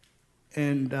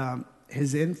and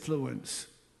his influence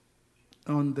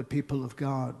on the people of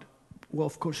God. Well,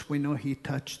 of course, we know he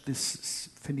touched this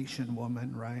Phoenician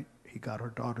woman, right? He got her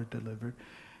daughter delivered.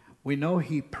 We know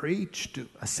he preached to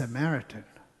a Samaritan,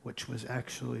 which was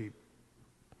actually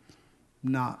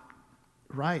not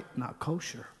right, not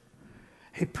kosher.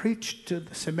 He preached to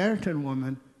the Samaritan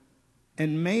woman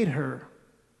and made her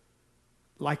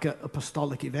like an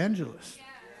apostolic evangelist.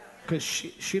 Because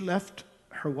she left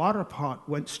her water pot,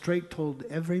 went straight, told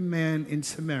every man in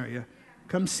Samaria,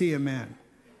 come see a man.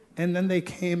 And then they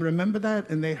came, remember that?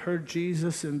 And they heard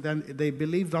Jesus, and then they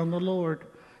believed on the Lord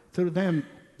through them.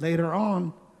 Later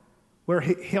on, where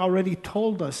he already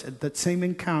told us at that same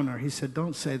encounter, he said,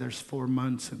 don't say there's 4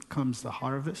 months and comes the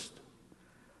harvest.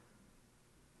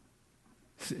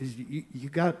 You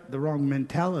got the wrong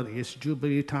mentality. It's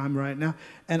Jubilee time right now.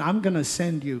 And I'm going to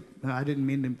send you, I didn't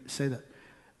mean to say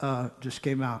that, just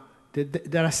came out.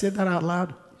 Did I say that out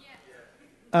loud?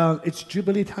 It's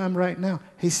Jubilee time right now.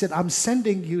 He said, I'm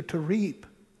sending you to reap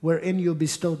wherein you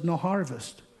bestowed no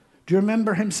harvest. Do you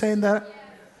remember him saying that? Yes.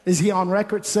 Is he on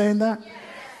record saying that? Yes.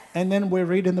 And then we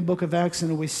read in the book of Acts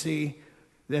and we see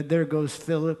that there goes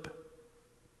Philip.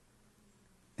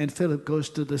 And Philip goes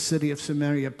to the city of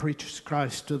Samaria, preaches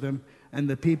Christ to them. And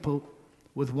the people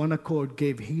with one accord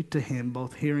gave heed to him,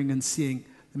 both hearing and seeing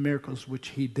the miracles which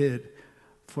he did.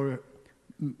 For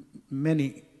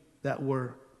many that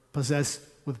were possessed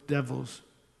with devils,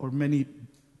 or many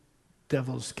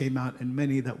devils came out, and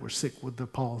many that were sick with the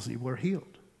palsy were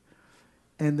healed.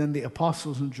 And then the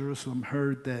apostles in Jerusalem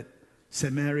heard that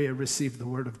Samaria received the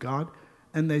word of God,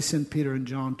 and they sent Peter and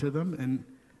John to them and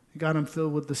got them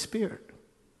filled with the Spirit.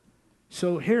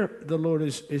 So here the Lord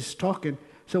is talking.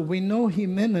 So we know he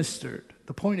ministered.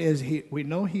 The point is, we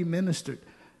know he ministered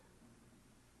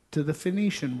to the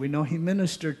Phoenician. We know he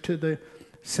ministered to the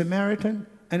Samaritan.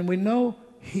 And we know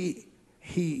he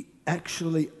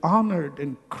actually honored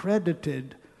and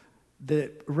credited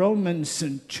the Roman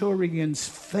centurion's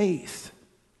faith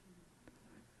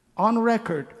on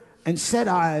record and said,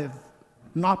 I've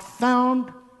not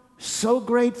found so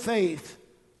great faith.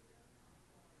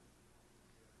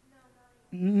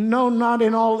 No, not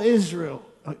in all Israel.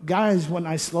 Guys, when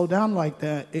I slow down like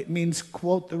that, it means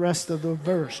quote the rest of the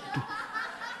verse.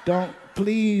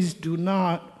 Please do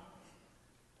not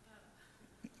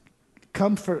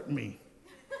comfort me.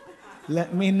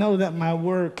 Let me know that my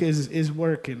work is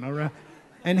working, all right?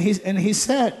 And he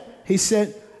said,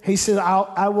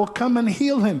 I will come and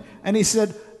heal him. And he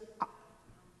said,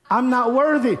 I'm not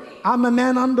worthy. I'm a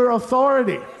man under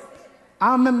authority.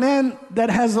 I'm a man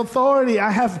that has authority. I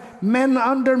have men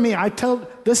under me. I tell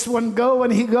this one go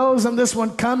and he goes, and this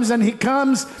one comes and he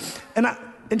comes.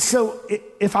 And so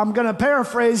if I'm going to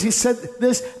paraphrase, he said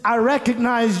this, I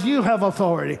recognize you have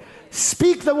authority.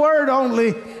 Speak the word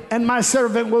only and my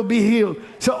servant will be healed.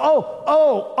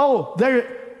 So,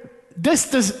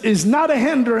 this is not a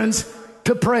hindrance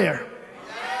to prayer.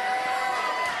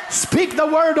 Speak the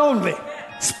word only.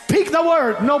 Speak the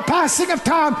word. No passing of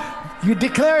time. You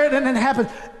declare it and it happens.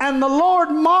 And the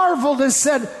Lord marveled and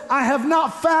said, I have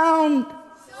not found.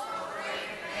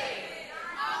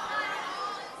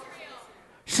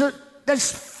 So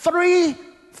there's 3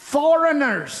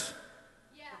 foreigners.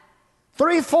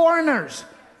 3 foreigners.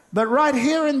 But right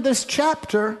here in this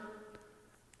chapter,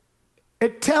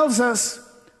 it tells us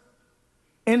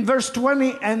in verse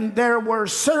 20, and there were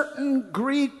certain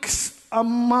Greeks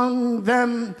among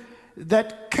them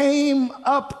that came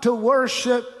up to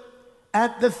worship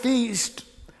at the feast.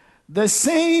 The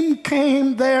same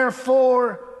came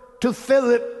therefore to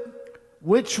Philip,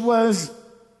 which was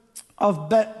of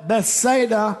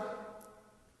Bethsaida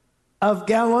of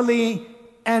Galilee,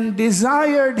 and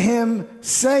desired him,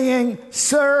 saying,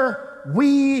 Sir,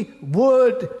 we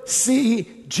would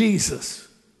see Jesus.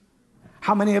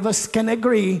 How many of us can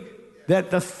agree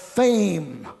that the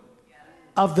fame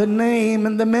of the name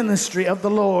and the ministry of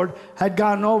the Lord had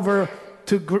gone over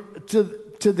to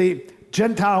the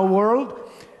Gentile world?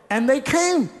 And they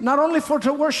came not only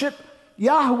to worship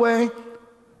Yahweh,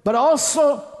 but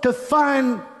also to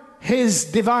find his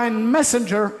divine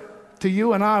messenger. To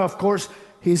you and I, of course,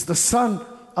 he's the Son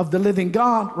of the living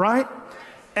God, right?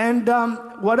 And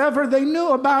whatever they knew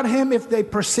about him, if they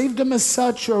perceived him as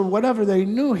such or whatever they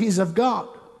knew, he's of God.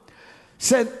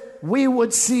 said we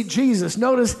would see Jesus.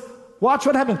 Notice, watch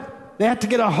what happened. They had to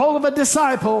get a hold of a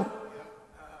disciple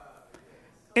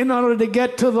in order to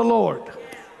get to the Lord.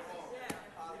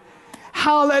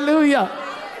 Hallelujah.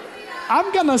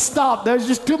 I'm going to stop. There's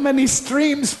just too many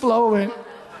streams flowing.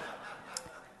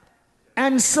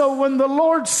 And so when the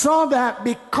Lord saw that,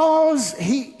 because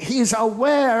he's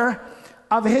aware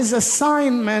of his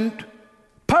assignment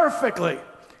perfectly,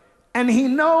 and he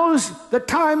knows the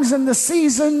times and the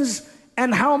seasons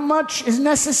and how much is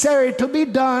necessary to be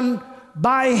done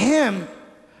by him,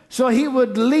 so he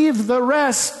would leave the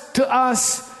rest to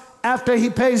us after he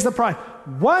pays the price.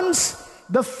 Once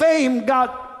the fame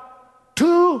got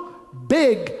too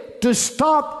big to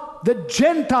stop the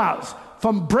Gentiles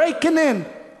from breaking in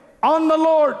on the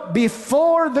Lord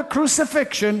before the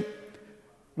crucifixion,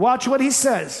 watch what he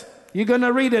says. You're going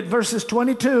to read it, verses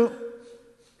 22.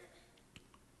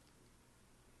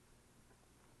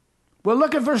 Well,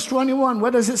 look at verse 21.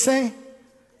 What does it say?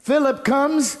 Philip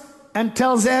comes and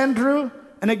tells Andrew,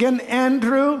 and again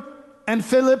Andrew and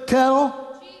Philip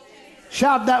tell. Jesus.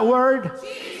 Shout that word.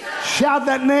 Jesus. Shout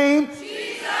that name.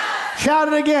 Jesus. Shout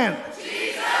it again.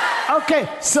 Jesus. Okay,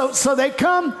 so they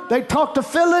come, they talk to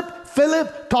Philip.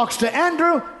 Philip talks to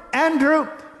Andrew. Andrew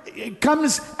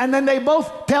comes, and then they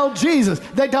both tell Jesus.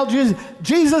 They tell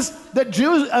Jesus, the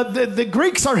Jews, the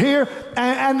Greeks are here,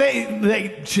 and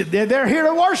they're here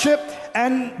to worship,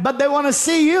 but they want to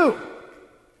see you.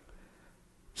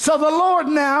 So the Lord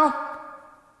now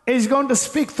is going to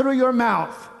speak through your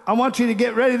mouth. I want you to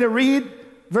get ready to read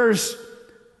verse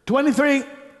 23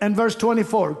 and verse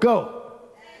 24. Go.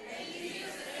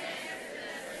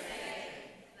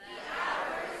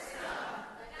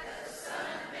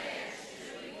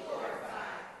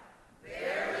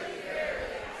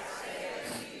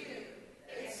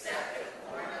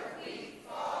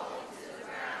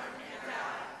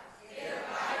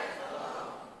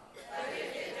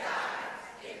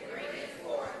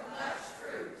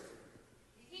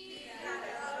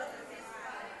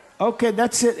 Okay,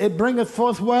 that's it. It bringeth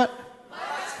forth what? Much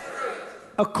fruit.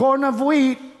 A corn of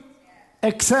wheat,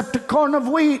 except a corn of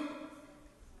wheat,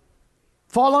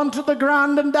 fall onto the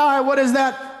ground and die. What is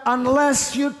that?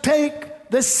 Unless you take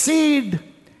the seed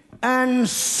and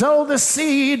sow the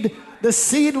seed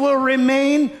will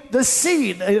remain the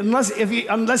seed.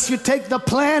 Unless you take the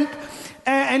plant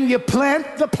and you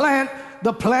plant the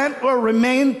plant will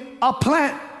remain a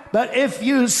plant. But if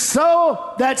you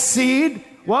sow that seed,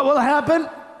 what will happen?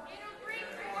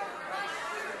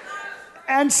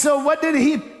 And so what did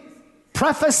he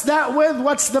preface that with?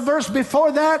 What's the verse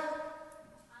before that?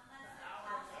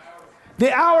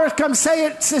 The hour comes. Say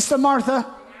it, Sister Martha.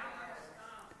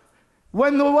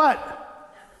 When the what?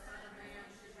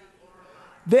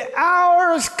 The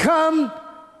hours come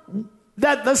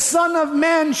that the Son of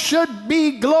Man should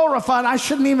be glorified. I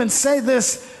shouldn't even say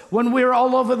this when we're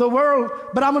all over the world,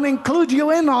 but I'm going to include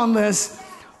you in on this.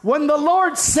 When the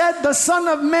Lord said the Son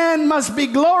of Man must be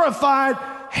glorified,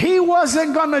 he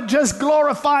wasn't going to just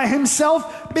glorify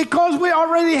himself, because we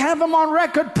already have him on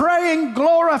record praying,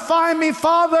 glorify me,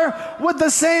 Father, with the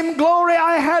same glory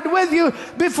I had with you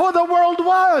before the world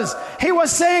was. He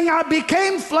was saying, I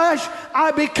became flesh,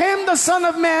 I became the Son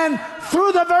of Man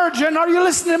through the Virgin. Are you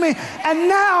listening to me? And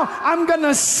now I'm going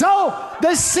to sow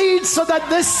the seed so that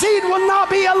this seed will not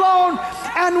be alone.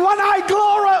 And when I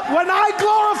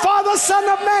glorify the Son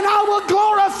of Man, I will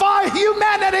glorify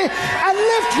humanity and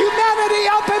lift humanity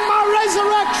up in my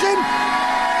resurrection.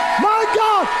 My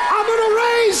God, I'm going to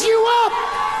raise you up.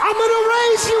 I'm going to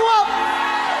raise you up.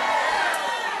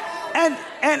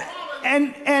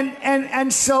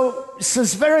 And so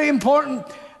it's very important.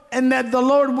 And that the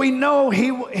Lord, we know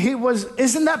he was,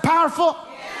 isn't that powerful?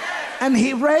 Yes. And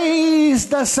he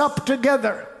raised us up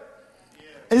together.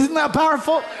 Yes. Isn't that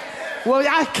powerful? Yes. Well,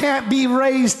 I can't be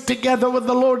raised together with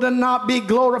the Lord and not be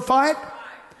glorified.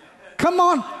 Come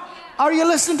on. Are you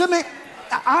listening to me?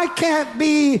 I can't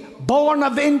be born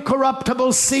of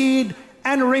incorruptible seed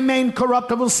and remain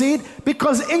corruptible seed,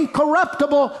 because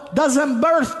incorruptible doesn't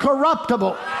birth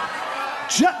corruptible.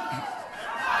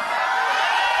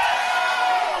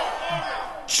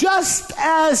 Just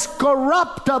as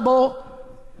corruptible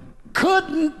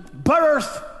couldn't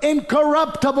birth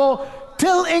incorruptible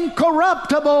till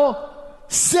incorruptible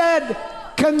said,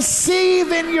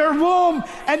 conceive in your womb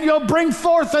and you'll bring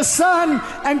forth a son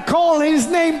and call his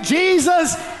name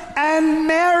Jesus. And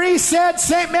Mary said,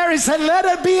 St. Mary said, let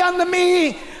it be unto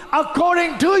me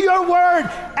according to your word.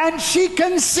 And she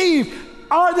conceived.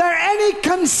 Are there any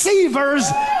conceivers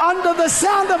under the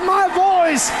sound of my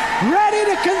voice ready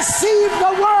to conceive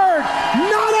the word,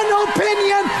 not an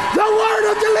opinion, the word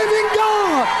of the living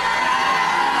God?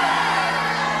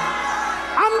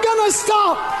 going to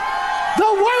stop. The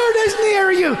word is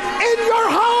near you, in your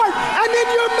heart and in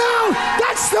your mouth.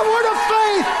 That's the word of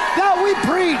faith that we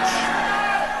preach.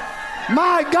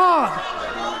 My God.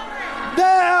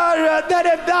 That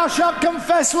if thou shalt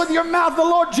confess with your mouth the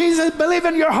Lord Jesus, believe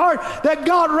in your heart that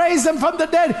God raised him from the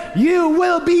dead, you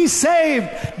will be saved,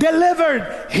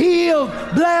 delivered, healed,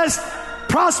 blessed,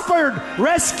 prospered,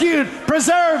 rescued,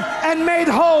 preserved, and made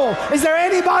whole. Is there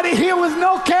anybody here with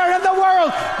no care in the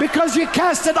world because you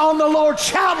cast it on the Lord?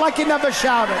 Shout like you never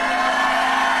shouted.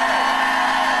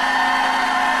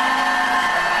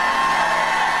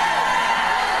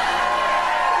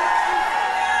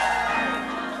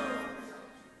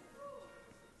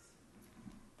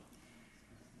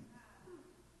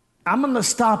 I'm going to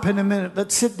stop in a minute.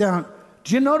 Let's sit down.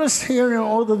 Do you notice here, in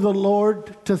order the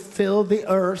Lord to fill the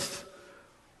earth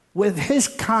with his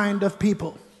kind of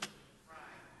people,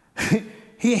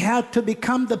 he had to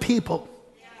become the people.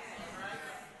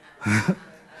 And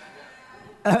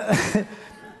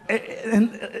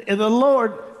the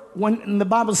Lord, when the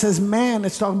Bible says man,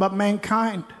 it's talking about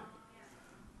mankind.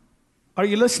 Are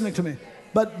you listening to me?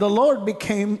 But the Lord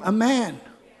became a man.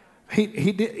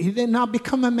 He did not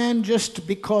become a man just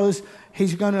because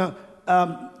he's going to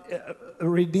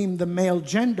redeem the male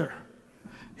gender.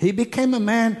 He became a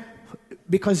man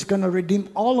because he's going to redeem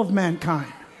all of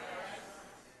mankind.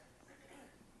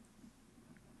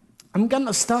 I'm going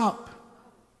to stop.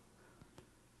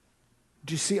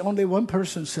 Do you see only one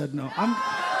person said no?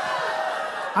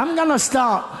 I'm going to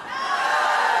stop.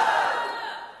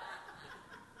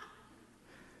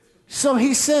 So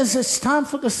he says it's time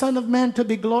for the Son of Man to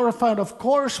be glorified. Of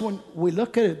course, when we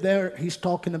look at it there, he's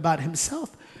talking about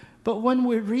himself. But when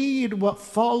we read what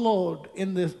followed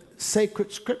in the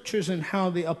sacred scriptures and how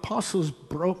the apostles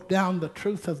broke down the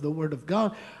truth of the Word of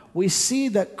God, we see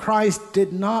that Christ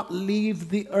did not leave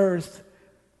the earth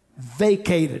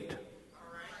vacated.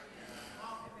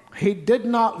 He did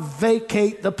not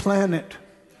vacate the planet.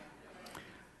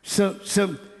 So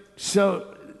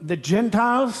the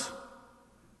Gentiles,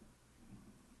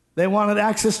 they wanted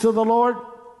access to the Lord.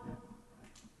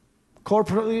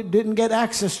 Corporately didn't get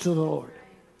access to the Lord.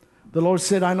 The Lord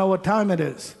said, I know what time it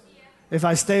is. If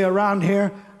I stay around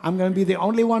here, I'm going to be the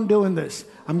only one doing this.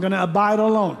 I'm going to abide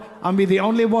alone. I'm going to be the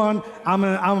only one. I'm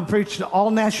going to preach to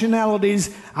all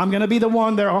nationalities. I'm going to be the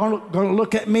one. They're all going to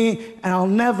look at me, and I'll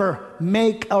never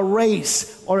make a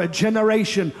race or a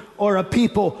generation or a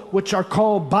people which are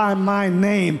called by my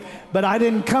name. But I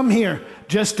didn't come here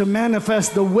just to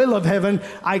manifest the will of heaven.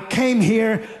 I came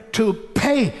here to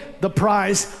pay the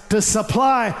price, to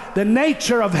supply the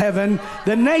nature of heaven,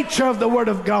 the nature of the Word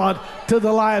of God to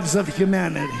the lives of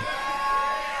humanity.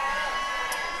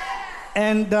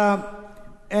 And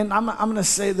I'm going to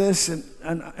say this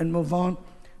and move on.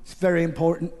 It's very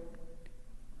important.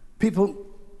 People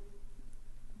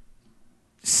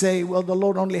say, well, the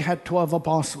Lord only had 12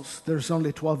 apostles. There's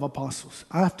only 12 apostles.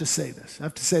 I have to say this. I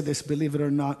have to say this, believe it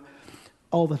or not,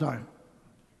 all the time.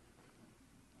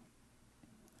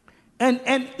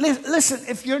 And listen,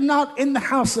 if you're not in the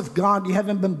house of God, you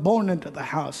haven't been born into the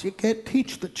house, you can't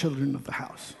teach the children of the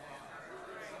house.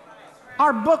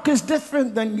 Our book is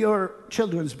different than your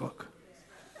children's book.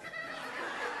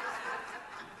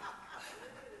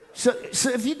 So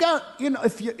if you got,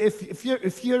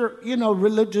 if you're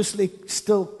religiously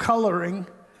still coloring,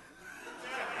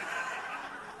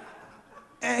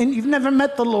 and you've never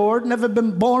met the Lord, never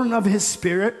been born of His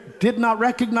Spirit, did not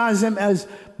recognize Him as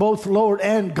both Lord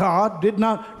and God, did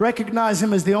not recognize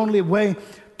Him as the only way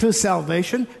to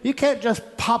salvation, you can't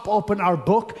just pop open our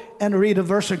book and read a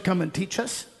verse and come and teach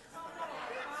us.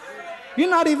 You're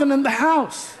not even in the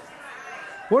house.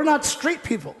 We're not street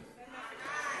people.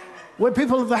 We're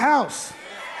people of the house.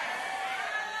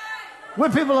 We're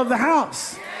people of the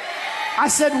house. I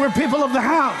said we're people of the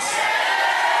house.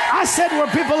 I said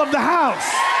we're people of the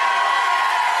house.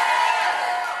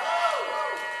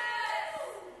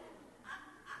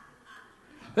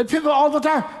 But people all the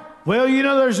time, well,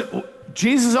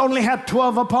 Jesus only had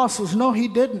 12 apostles. No, He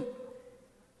didn't.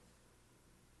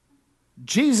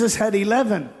 Jesus had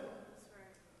 11.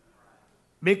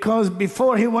 Because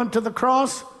before He went to the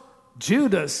cross,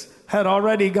 Judas had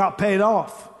already got paid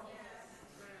off.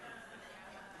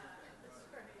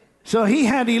 So He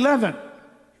had 11.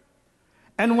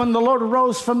 And when the Lord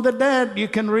rose from the dead, you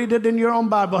can read it in your own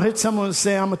Bible. Hit someone and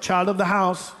say, I'm a child of the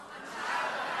house.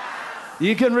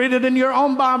 You can read it in your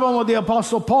own Bible where the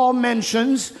Apostle Paul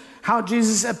mentions how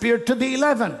Jesus appeared to the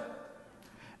 11.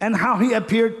 And how He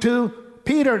appeared to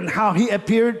Peter, and how He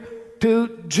appeared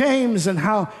to James, and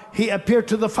how He appeared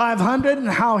to the 500, and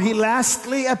how He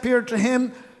lastly appeared to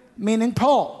him, meaning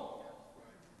Paul.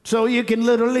 So you can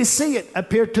literally see it.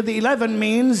 Appeared to the 11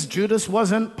 means Judas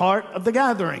wasn't part of the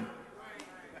gathering.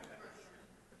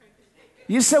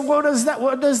 You said, what does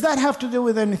that have to do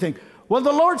with anything? Well,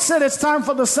 the Lord said it's time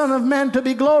for the Son of Man to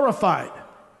be glorified.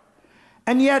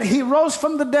 And yet he rose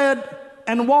from the dead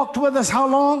and walked with us how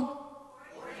long?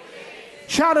 40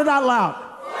 days. Shout it out loud.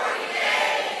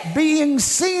 40 days. Being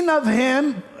seen of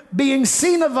him, being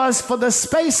seen of us for the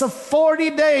space of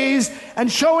 40 days,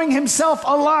 and showing himself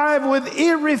alive with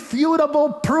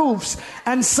irrefutable proofs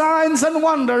and signs and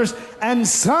wonders, and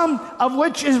some of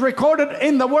which is recorded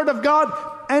in the Word of God.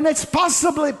 And it's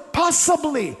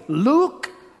possibly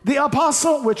Luke, the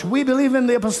apostle, which we believe in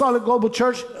the Apostolic Global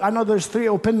Church. I know there's 3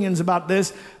 opinions about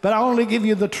this, but I only give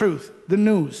you the truth, the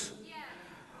news.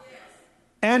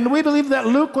 And we believe that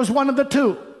Luke was one of the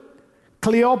 2.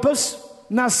 Cleopas.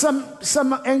 Now,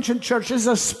 some ancient churches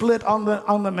are split on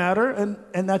the matter,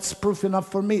 and that's proof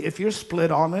enough for me. If you're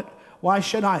split on it, why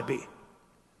should I be?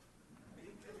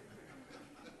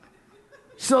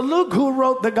 So Luke, who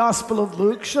wrote the Gospel of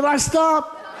Luke, should I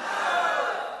stop?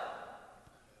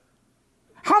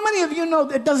 How many of you know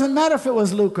it doesn't matter if it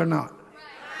was Luke or not?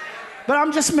 But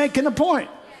I'm just making a point.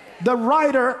 The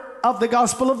writer of the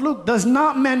Gospel of Luke does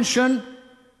not mention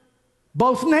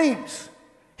both names.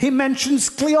 He mentions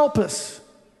Cleopas.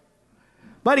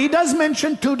 But he does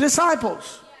mention 2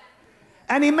 disciples.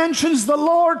 And he mentions the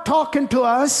Lord talking to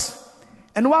us.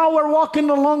 And while we're walking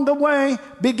along the way,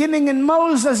 beginning in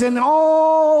Moses and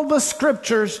all the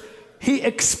scriptures, he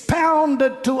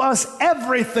expounded to us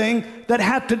everything that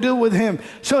had to do with him.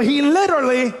 So he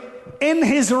literally, in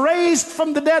his raised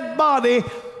from the dead body,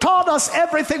 taught us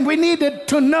everything we needed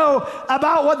to know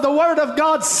about what the Word of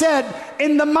God said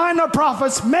in the minor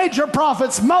prophets, major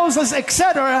prophets, Moses,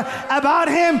 etc., about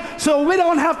him. So we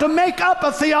don't have to make up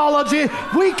a theology.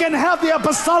 We can have the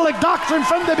apostolic doctrine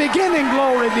from the beginning.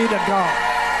 Glory be to God.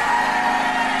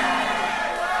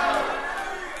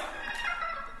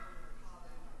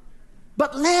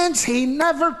 But Lance, he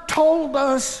never told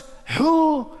us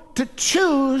who to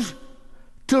choose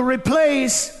to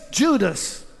replace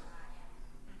Judas.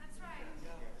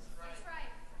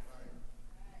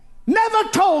 Never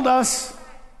told us,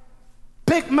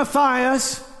 pick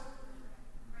Matthias.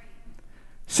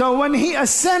 So when he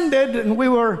ascended and we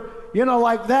were,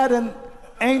 like that, and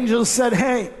angels said,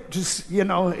 hey, just,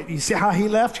 you see how he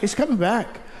left? He's coming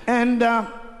back.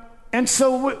 And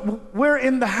so we're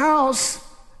in the house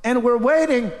and we're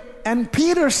waiting, and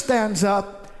Peter stands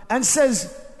up and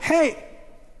says, hey,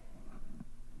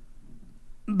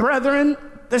 brethren,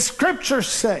 the scriptures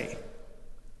say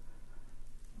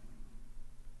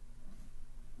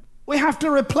we have to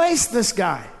replace this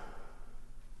guy.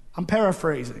 I'm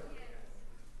paraphrasing.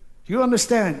 You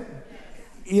understand?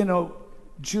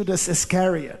 Judas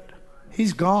Iscariot.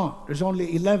 He's gone. There's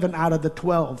only 11 out of the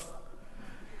 12.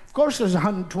 Of course, there's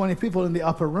 120 people in the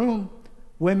upper room.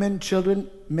 Women, children,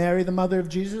 Mary, the mother of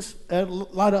Jesus, a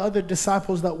lot of other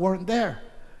disciples that weren't there.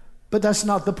 But that's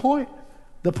not the point.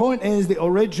 The point is the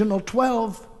original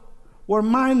 12 were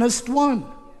minus 1.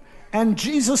 And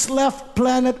Jesus left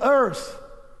planet Earth,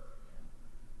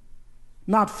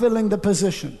 not filling the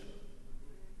position.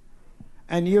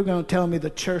 And you're going to tell me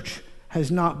the church has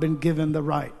not been given the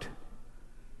right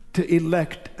to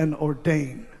elect and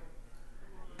ordain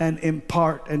and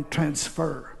impart and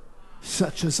transfer,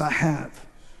 such as I have,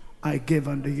 I give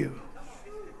unto you.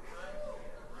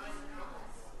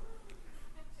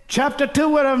 Chapter 2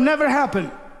 would have never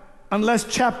happened unless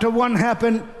chapter 1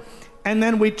 happened, and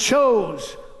then we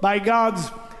chose by God's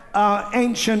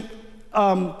ancient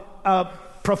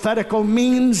prophetical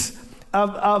means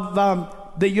of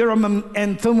the Urim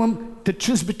and Thummim to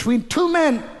choose between 2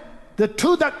 men, the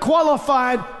 2 that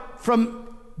qualified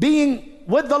from being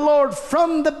with the Lord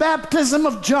from the baptism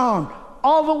of John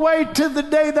all the way to the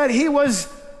day that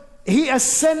he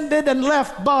ascended and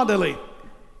left bodily.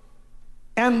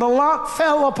 And the lot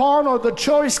fell upon, or the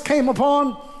choice came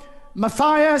upon,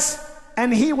 Matthias,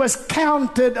 and he was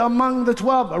counted among the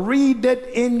 12. Read it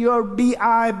in your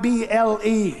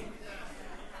Bible.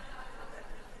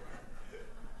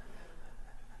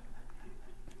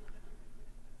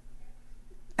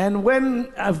 And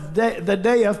when the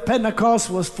day of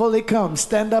Pentecost was fully come,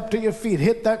 stand up to your feet,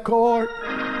 hit that chord.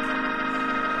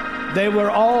 They were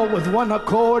all with one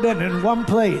accord and in one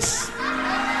place.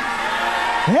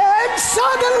 And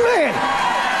suddenly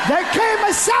there came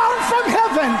a sound from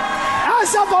heaven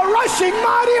as of a rushing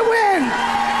mighty wind,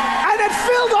 and it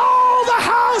filled all the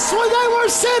house where they were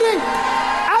sitting.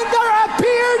 And there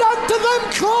appeared unto them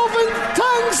cloven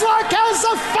tongues like as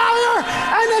of fire,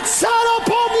 and it sat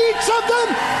upon each of them,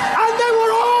 and they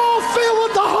were all filled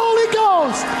with the Holy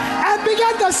Ghost, and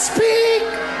began to speak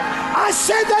I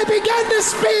said they began to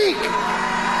speak.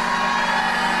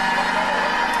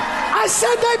 I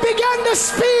said they began to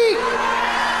speak.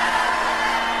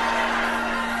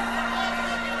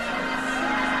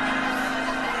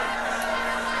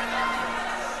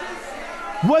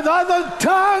 With other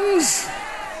tongues,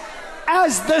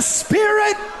 as the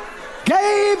Spirit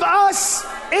gave us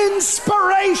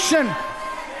inspiration.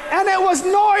 And it was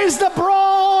noised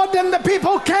abroad, and the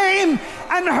people came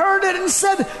and heard it and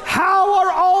said, how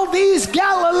are all these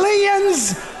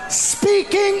Galileans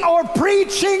speaking or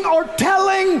preaching or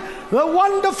telling the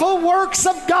wonderful works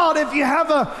of God? If you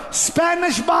have a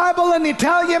Spanish Bible, an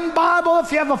Italian Bible,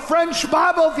 if you have a French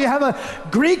Bible, if you have a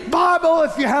Greek Bible,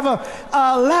 if you have a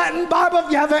Latin Bible,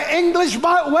 if you have an English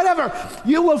Bible, whatever,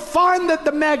 you will find that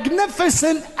the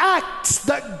magnificent acts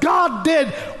that God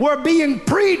did were being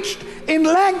preached in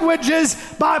languages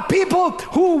by people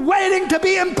who were waiting to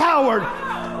be empowered.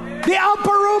 The upper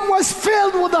room was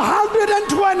filled with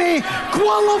 120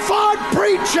 qualified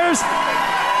preachers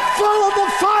full of the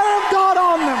fire of God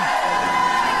on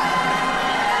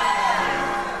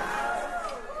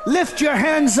them. Lift your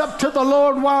hands up to the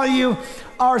Lord while you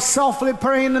are softly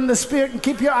praying in the Spirit, and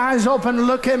keep your eyes open.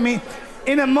 Look at me.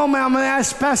 In a moment, I'm going to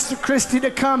ask Pastor Christy to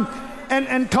come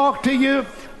and talk to you.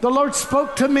 The Lord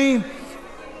spoke to me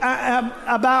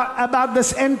about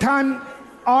this end time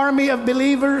army of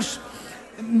believers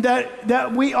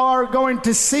that we are going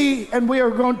to see, and we are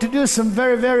going to do some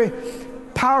very, very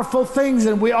powerful things,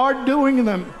 and we are doing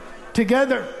them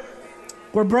together.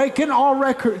 We're breaking all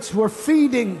records. We're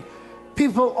feeding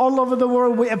people all over the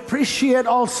world. We appreciate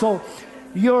also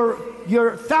your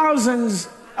thousands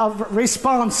of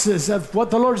responses of what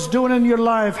the Lord's doing in your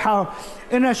life, how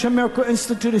International Miracle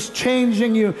Institute is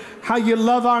changing you, how you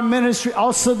love our ministry,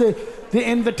 also the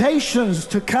invitations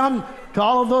to come to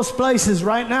all of those places.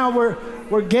 Right now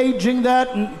we're gauging that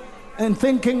and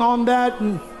thinking on that,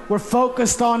 and we're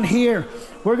focused on here.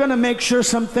 We're going to make sure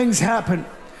some things happen.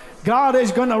 God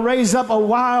is going to raise up a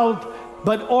wild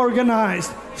but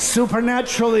organized,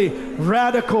 supernaturally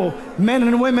radical men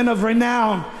and women of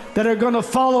renown that are going to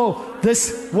follow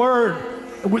this word,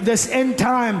 this end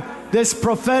time, this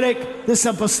prophetic, this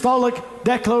apostolic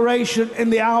declaration in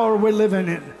the hour we're living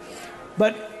in.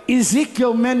 But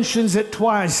Ezekiel mentions it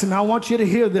twice, and I want you to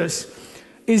hear this.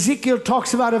 Ezekiel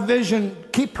talks about a vision.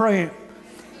 Keep praying.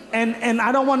 And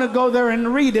I don't want to go there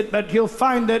and read it, but you'll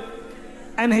find it.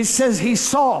 And he says he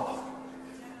saw.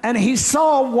 And he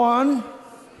saw one,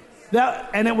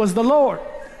 and it was the Lord.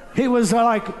 He was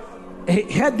like, he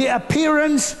had the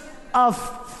appearance of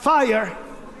fire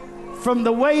from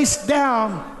the waist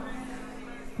down,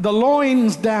 the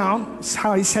loins down, is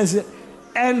how he says it,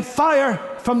 and fire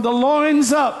from the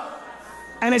loins up.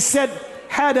 And it said,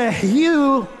 had a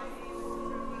hue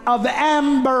of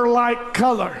amber-like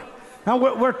color. Now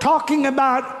we're talking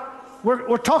about,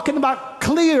 we're talking about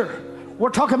clear.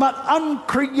 We're talking about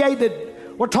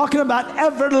uncreated. We're talking about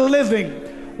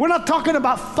ever-living. We're not talking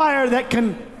about fire that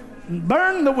can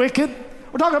burn the wicked.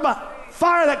 We're talking about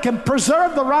fire that can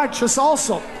preserve the righteous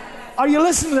also. Are you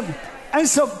listening to me? And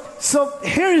so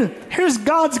here's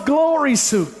God's glory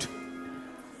suit.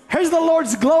 Here's the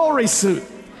Lord's glory suit.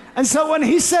 And so when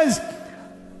he says,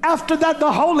 after that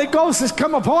the Holy Ghost has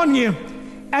come upon you,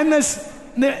 and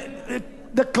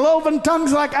the cloven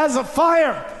tongues like as a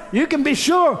fire, you can be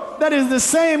sure that is the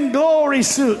same glory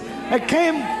suit that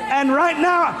came. And right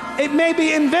now it may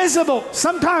be invisible.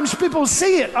 Sometimes people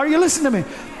see it. Are you listening to me?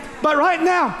 But right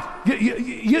now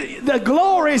the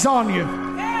glory is on you.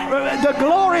 The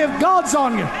glory of God's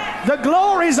on you. The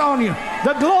glory is on you.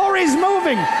 The glory is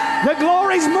moving. The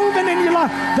glory is moving in your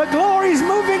life. The glory is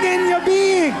moving in your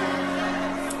being.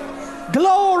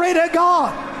 Glory to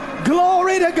God.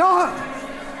 Glory to God.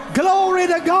 Glory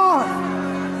to God.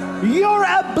 You're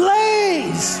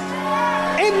ablaze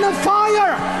in the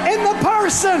fire, in the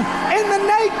person, in the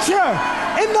nature,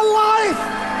 in the life,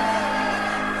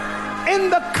 in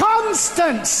the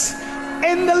constance,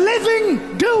 in the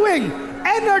living, doing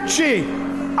energy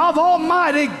of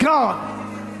Almighty God.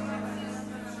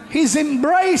 He's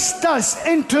embraced us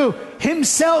into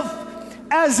himself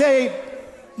as a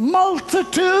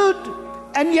multitude,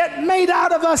 and yet made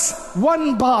out of us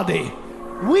one body.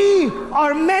 We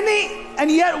are many,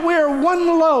 and yet we're one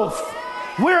loaf.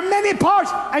 We're many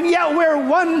parts, and yet we're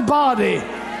one body.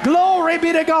 Glory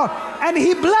be to God. And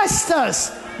he blessed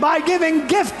us by giving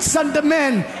gifts unto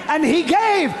men. And he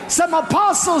gave some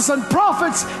apostles and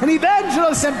prophets and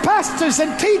evangelists and pastors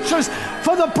and teachers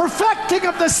for the perfecting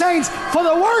of the saints, for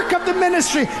the work of the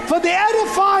ministry, for the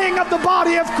edifying of the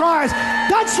body of Christ.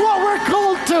 That's what we're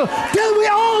called to, till we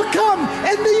all come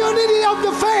in the unity of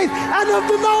the faith and of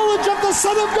the knowledge of the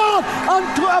Son of God,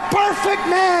 unto a perfect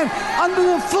man, unto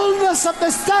the fullness of the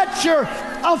stature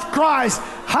of Christ.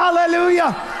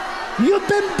 Hallelujah. You've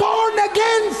been born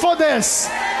again for this.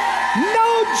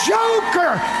 No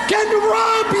joker can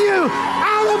rob you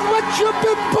out of what you've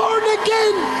been born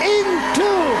again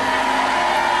into.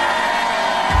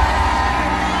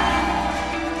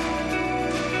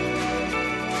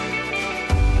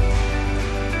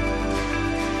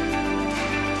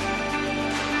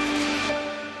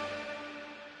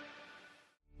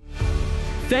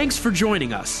 Thanks for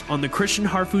joining us on the Christian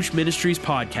Harfouche Ministries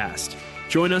podcast.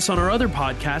 Join us on our other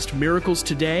podcast, Miracles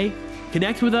Today.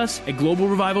 Connect with us at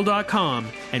globalrevival.com,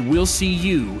 and we'll see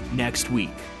you next week.